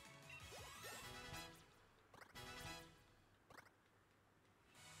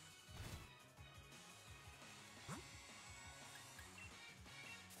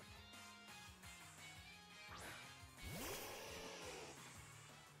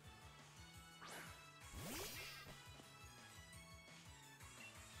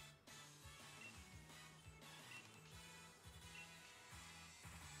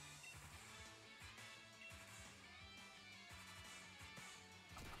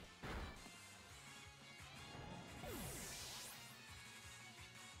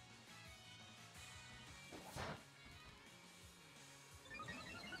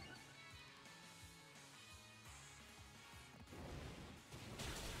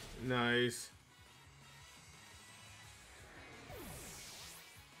 Nice.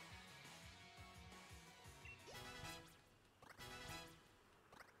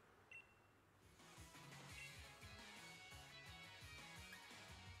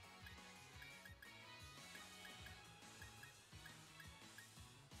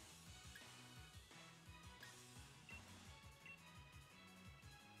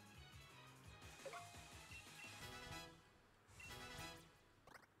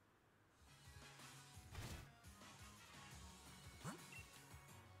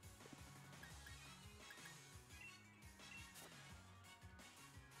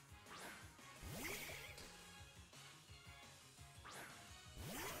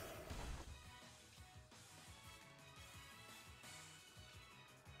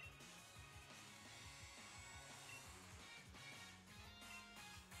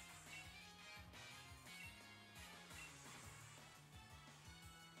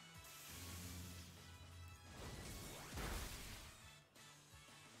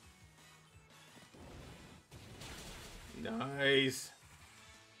 Nice.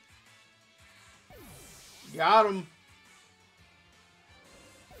 Got him.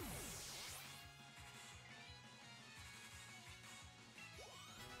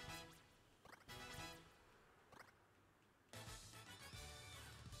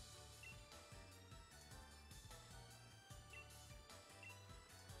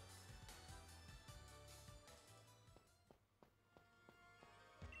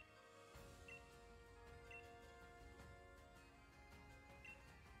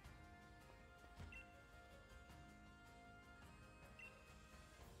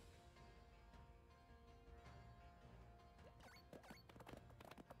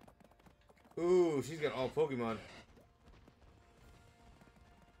 Ooh, she's got all Pokemon.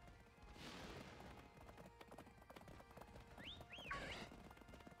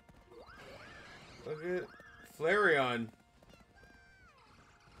 Look at Flareon.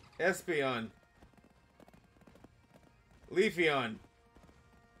 Espeon. Leafeon.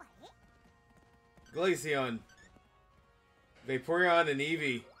 Glaceon. Vaporeon and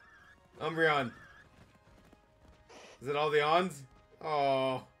Eevee. Umbreon. Is it all the ons?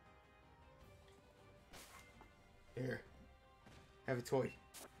 Oh. Here. Have a toy.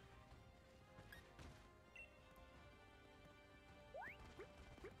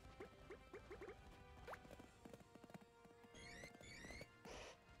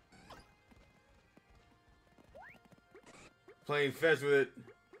 Playing fetch with it.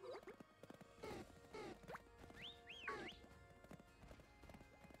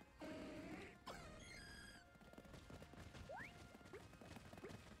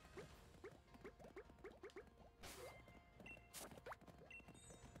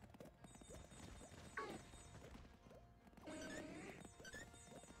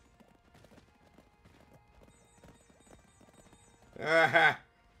 Ah,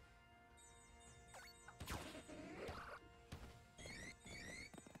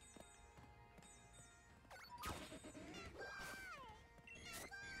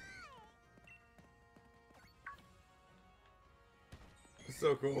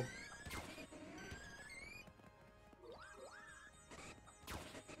 so cool.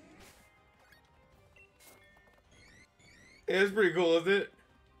 Yeah, it's pretty cool, isn't it?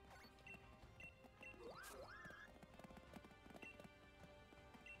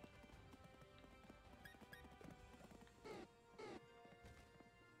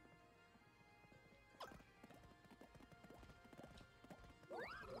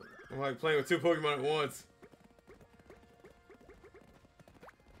 I'm like playing with two Pokemon at once.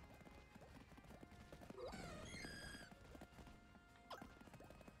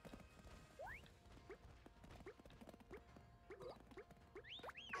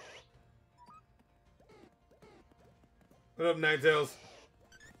 What up, Ninetales?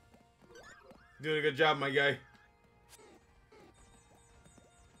 Doing a good job, my guy.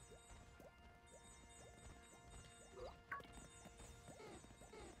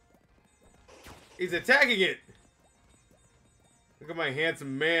 He's attacking it! Look at my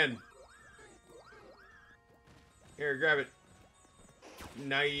handsome man. Here, grab it.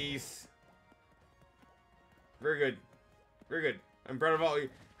 Nice. Very good. Very good. I'm proud of all of you.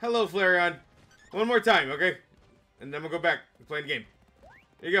 Hello, Flareon. One more time, okay? And then we'll go back and play the game.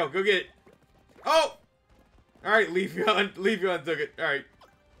 There you go. Go get it. Oh! Alright, Leafeon. Leafeon took it. Alright.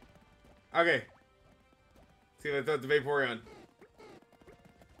 Okay. See if I throw it to Vaporeon.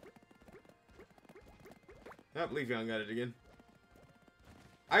 Oh, Leafeon got it again.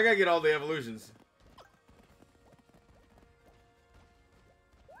 I gotta get all the evolutions.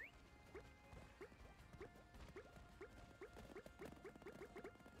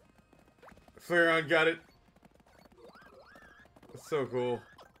 Flareon got it. That's so cool.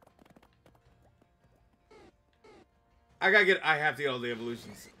 I have to get all the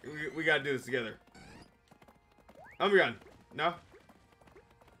evolutions. We gotta do this together. Umbreon. No?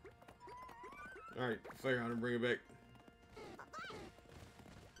 Alright, Flareon, bring it back.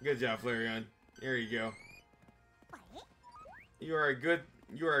 Good job, Flareon. There you go. You are a good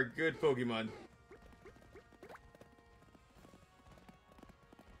Pokemon.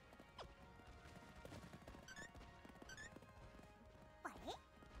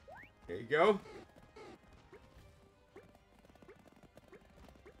 There you go.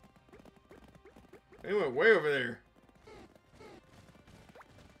 They went way over there.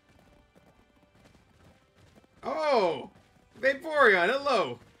 Oh! Vaporeon,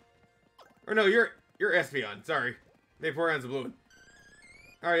 hello! Or no, you're Espeon, sorry. Vaporeon's a blue one.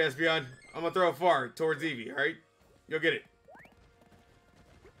 Alright, Espeon. I'm gonna throw it far towards Eevee, alright? You'll get it.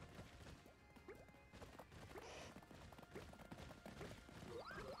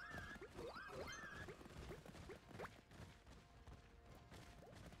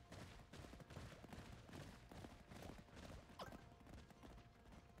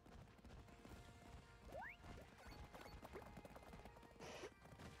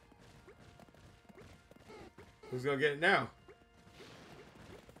 Who's gonna get it now?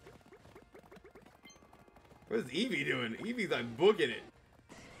 What is Eevee doing? Eevee's like booking it.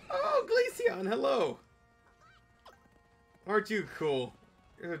 Oh, Glaceon, hello. Aren't you cool?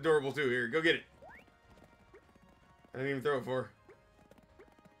 You're adorable too. Here, go get it. I didn't even throw it for her.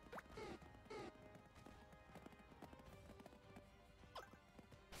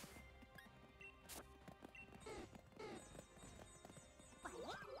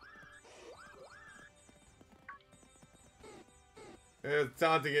 It's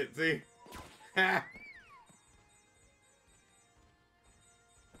taunting it, see? Ha!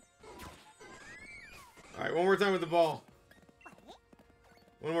 Alright, one more time with the ball.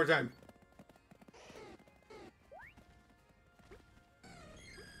 One more time.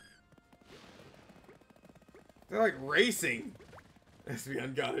 They're like racing.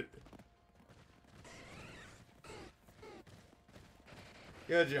 Espeon got it.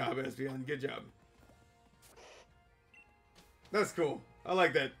 Good job, Espeon. Good job. That's cool. I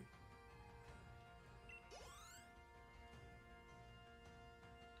like that.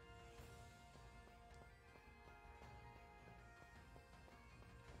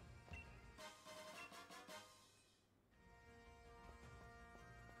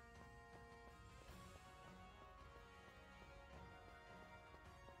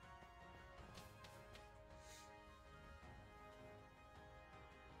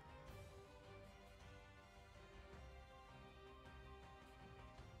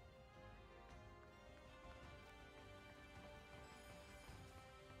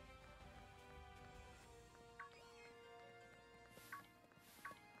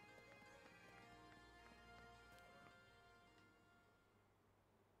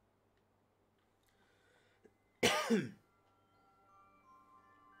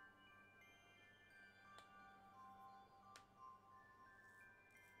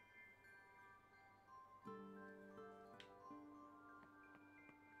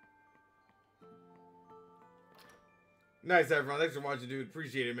 Nice, everyone. Thanks for watching, dude.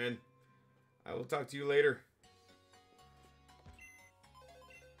 Appreciate it, man. I will talk to you later.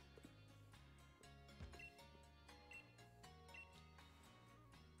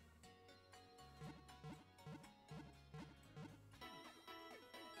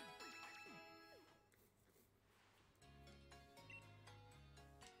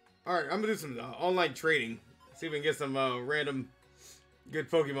 Alright, I'm gonna do some online trading. See if we can get some random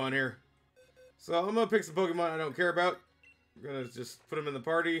good Pokemon here. So I'm gonna pick some Pokemon I don't care about. I'm gonna just put them in the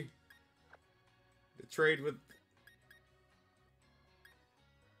party to trade with.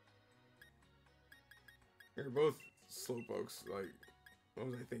 They're both Slowpokes. Like, what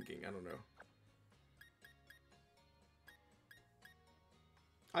was I thinking? I don't know.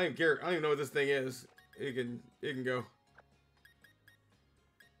 I don't even care. I don't even know what this thing is. It can go.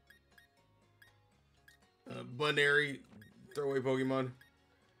 Bunary, throwaway Pokemon.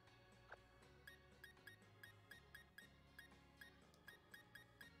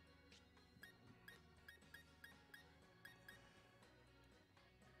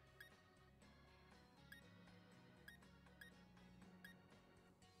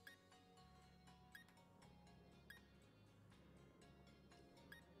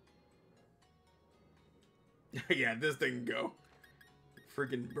 Yeah, this thing can go.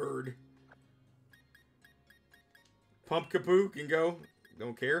 Freaking bird. Pumpkaboo can go.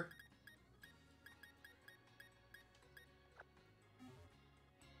 Don't care.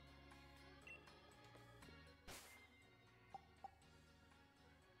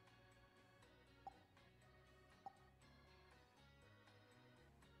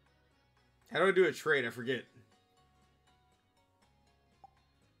 How do I do a trade? I forget.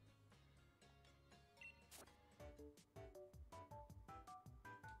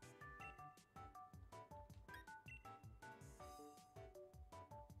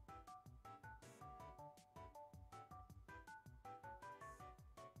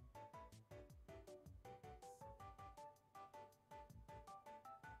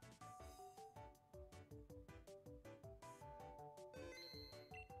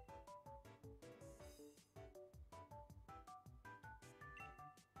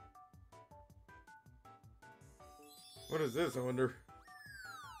 What is this, I wonder?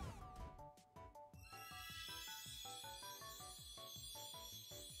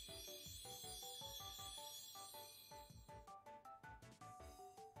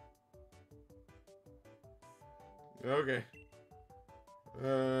 Okay.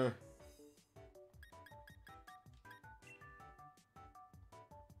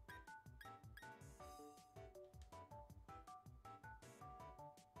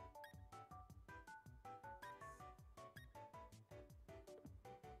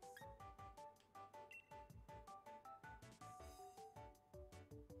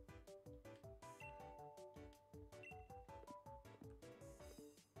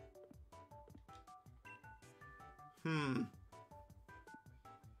 Hmm.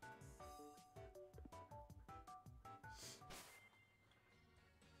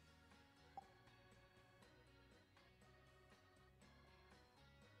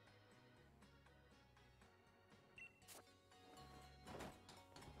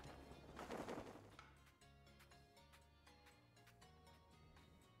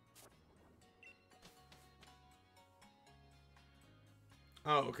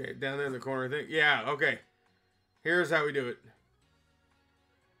 Oh, okay. Down there in the corner thing. Yeah, okay. Here's how we do it.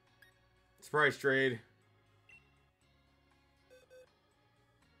 Surprise trade.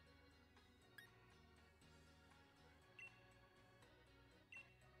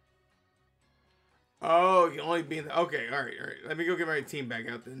 Oh, you can only be in the... Okay, alright, alright. Let me go get my team back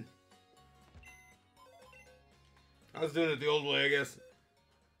out then. I was doing it the old way, I guess.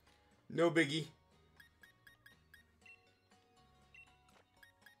 No biggie.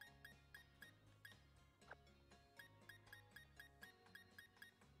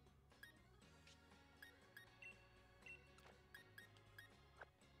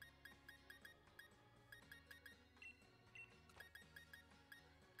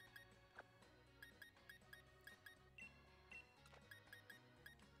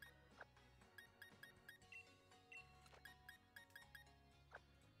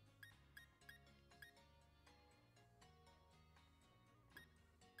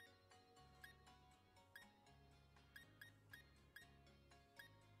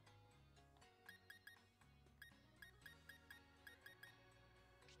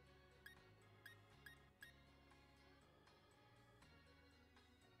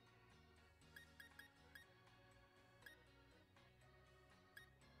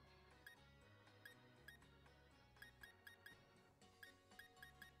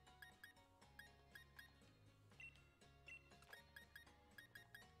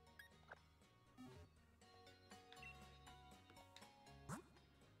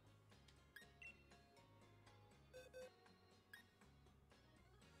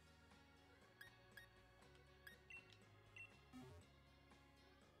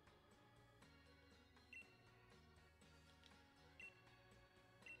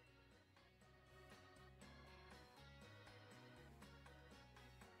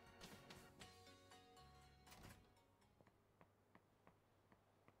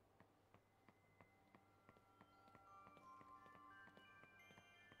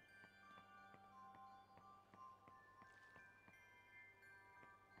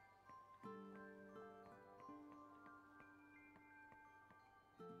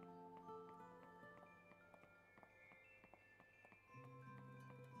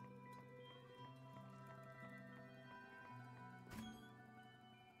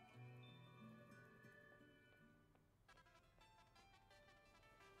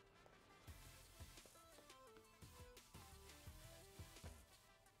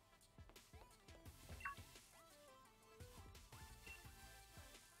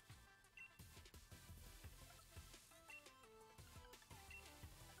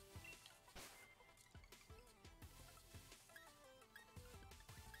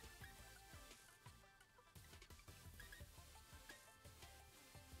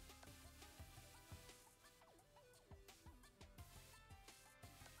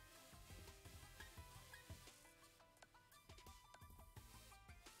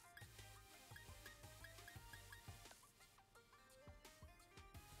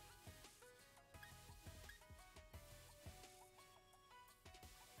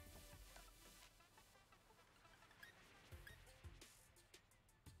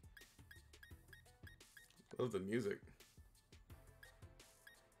 Love the music.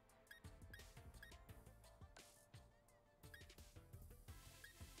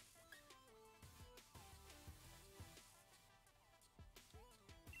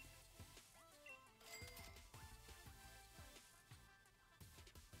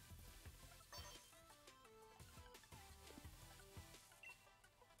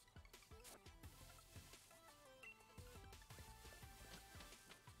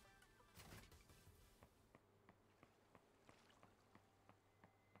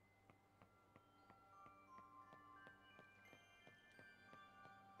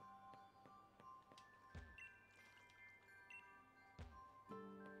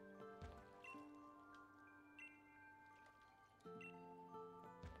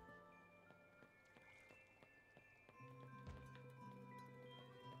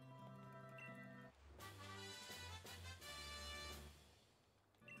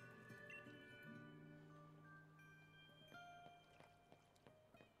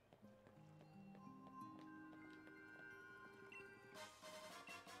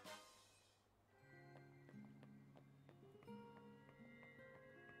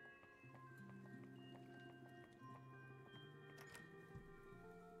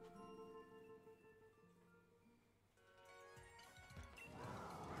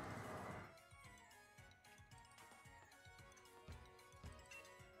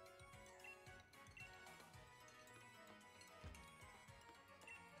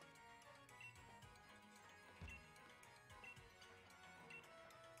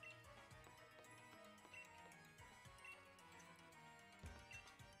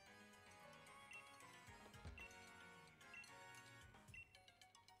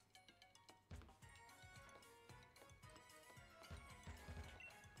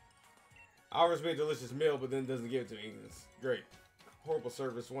 Ours made a delicious meal, but then doesn't give it to me. It's great. Horrible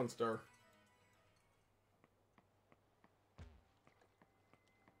service, 1 star.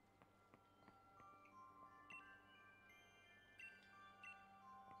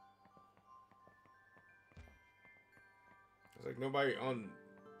 It's like nobody on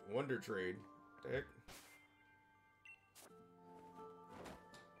Wonder Trade. What the heck?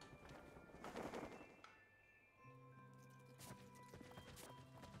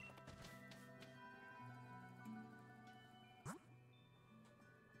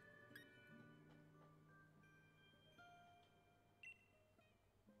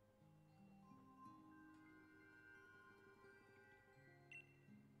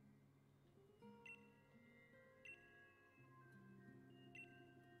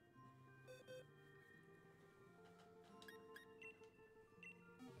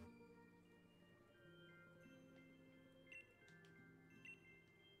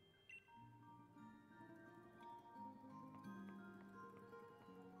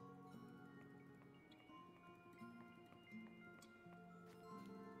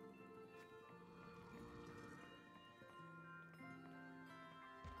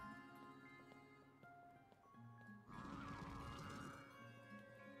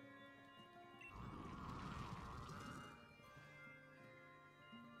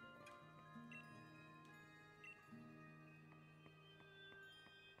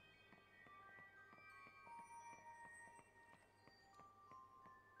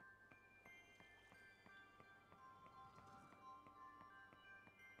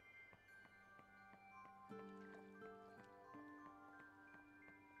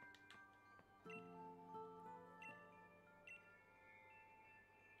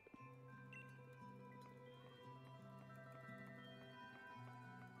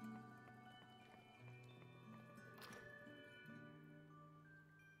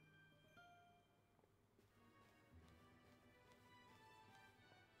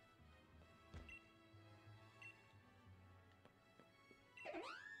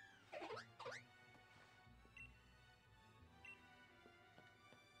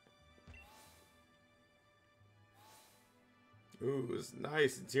 Ooh, it's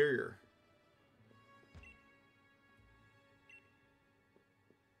nice interior.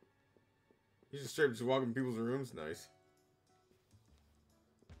 You just straight up just walk in people's rooms. Nice.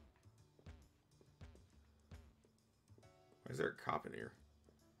 Why is there a cop in here?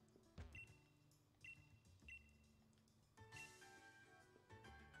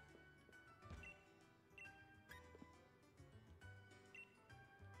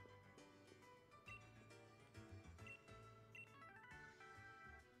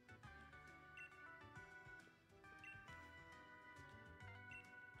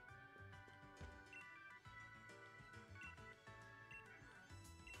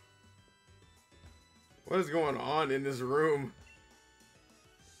 What is going on in this room?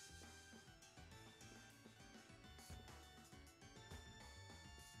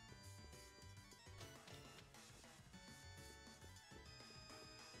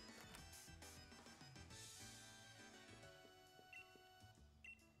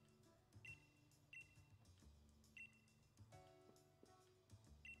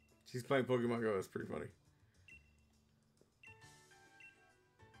 She's playing Pokemon Go. That's pretty funny.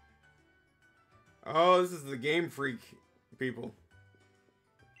 Oh, this is the Game Freak people.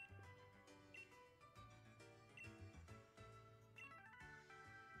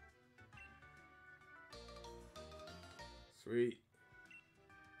 Sweet.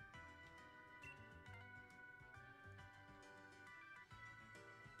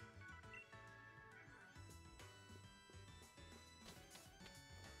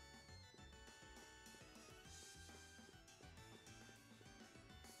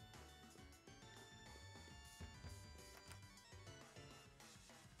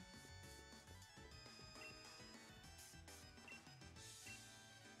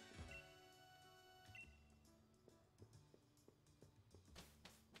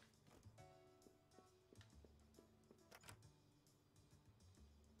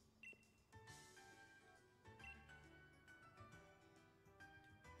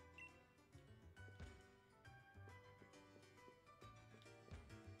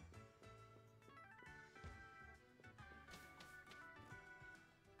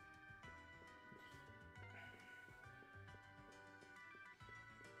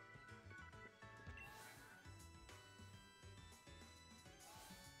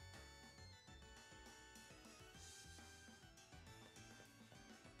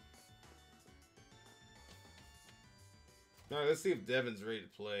 Alright, let's see if Devin's ready to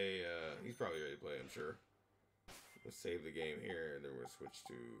play. He's probably ready to play, I'm sure. Let's save the game here, and then we'll switch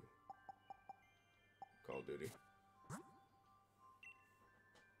to Call of Duty.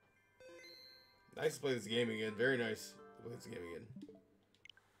 Nice to play this game again. Very nice to play this game again.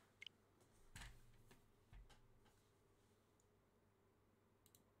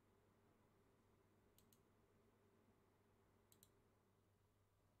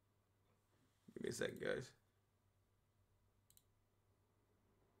 Give me a second, guys.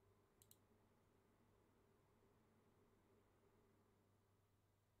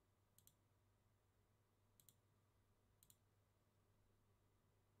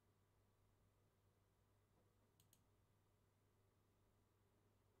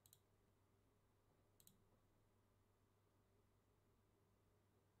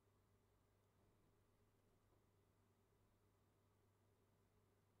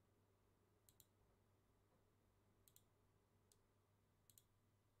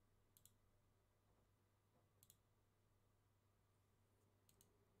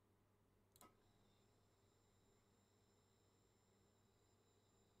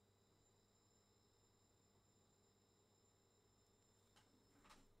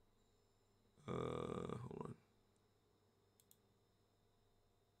 Hold on.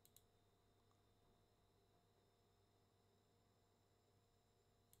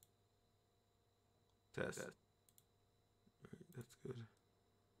 Test. All right, that's good.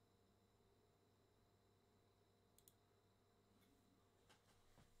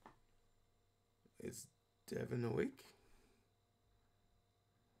 Is Devin awake?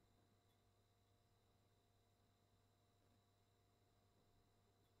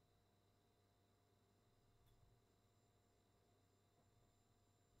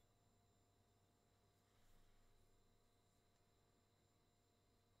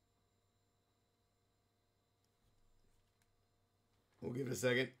 We'll give it a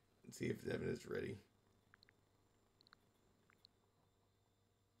second and see if Devin is ready.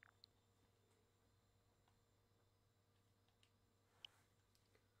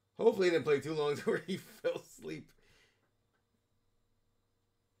 Hopefully he didn't play too long to where he fell asleep.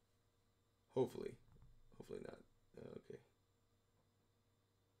 Hopefully. Hopefully not. Okay.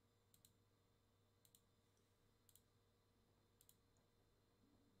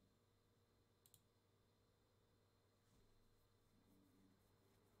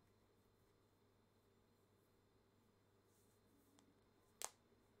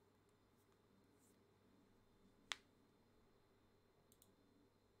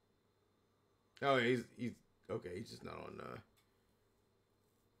 Oh, he's okay. He's just not on.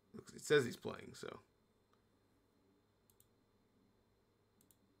 It says he's playing, so.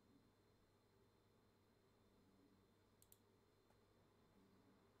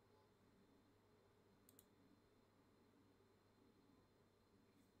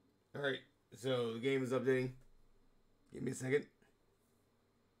 All right, so the game is updating. Give me a second.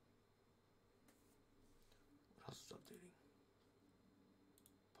 What else is updating?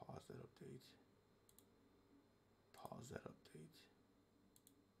 Pause that update. Pause that update.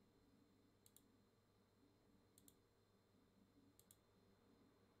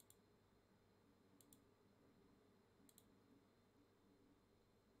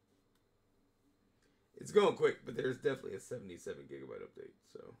 It's going quick, but there's definitely a 77 gigabyte update,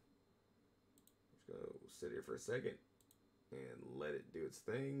 so. sit here for a second and let it do its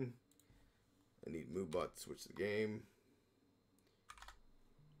thing. I need MoveBot to switch the game.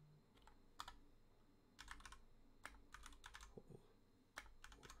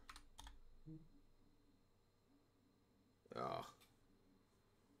 Ah.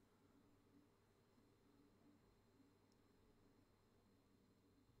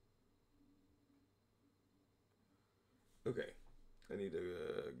 Okay. I need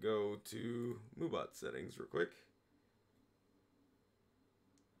to go to MoveBot settings real quick.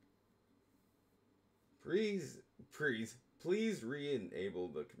 Please re-enable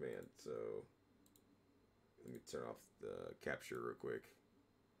the command. So let me turn off the capture real quick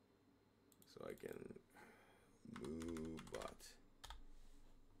so I can MoveBot.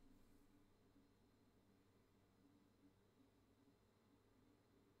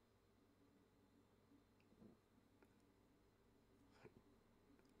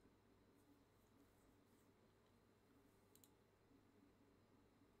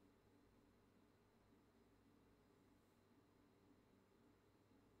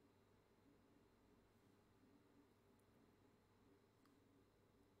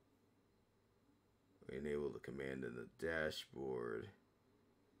 Enable the command in the dashboard.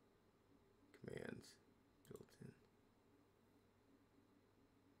 Commands built in.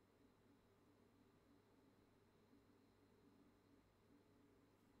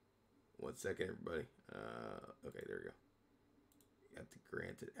 One second, everybody. Okay, there we go. Got the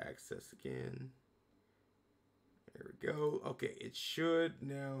granted access again. There we go. Okay, it should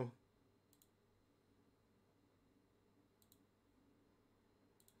now.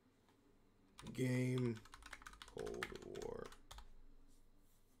 Game Cold War.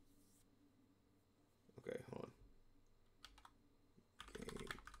 Okay, hold on. Game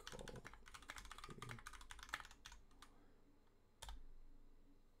Call.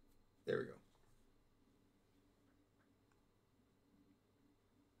 There we go.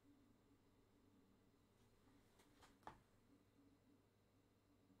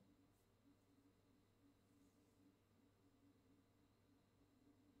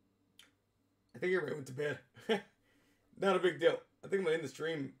 I think everybody went to bed. Not a big deal. I think I'm gonna end the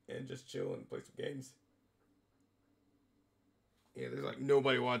stream and just chill and play some games. Yeah, there's like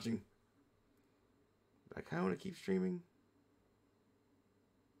nobody watching. I kind of want to keep streaming.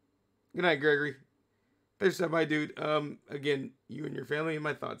 Good night, Gregory. Thanks for stopping by, dude. Again, you and your family and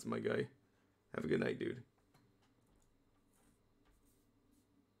my thoughts, my guy. Have a good night, dude.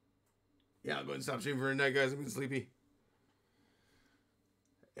 Yeah, I'll go ahead and stop streaming for a night, guys. I'm getting sleepy.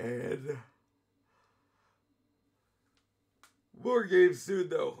 And more games soon,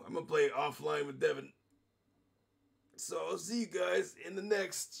 though. I'm going to play offline with Devin. So I'll see you guys in the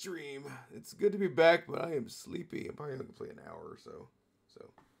next stream. It's good to be back, but I am sleepy. I'm probably going to play an hour or so.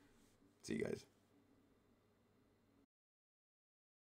 So, see you guys.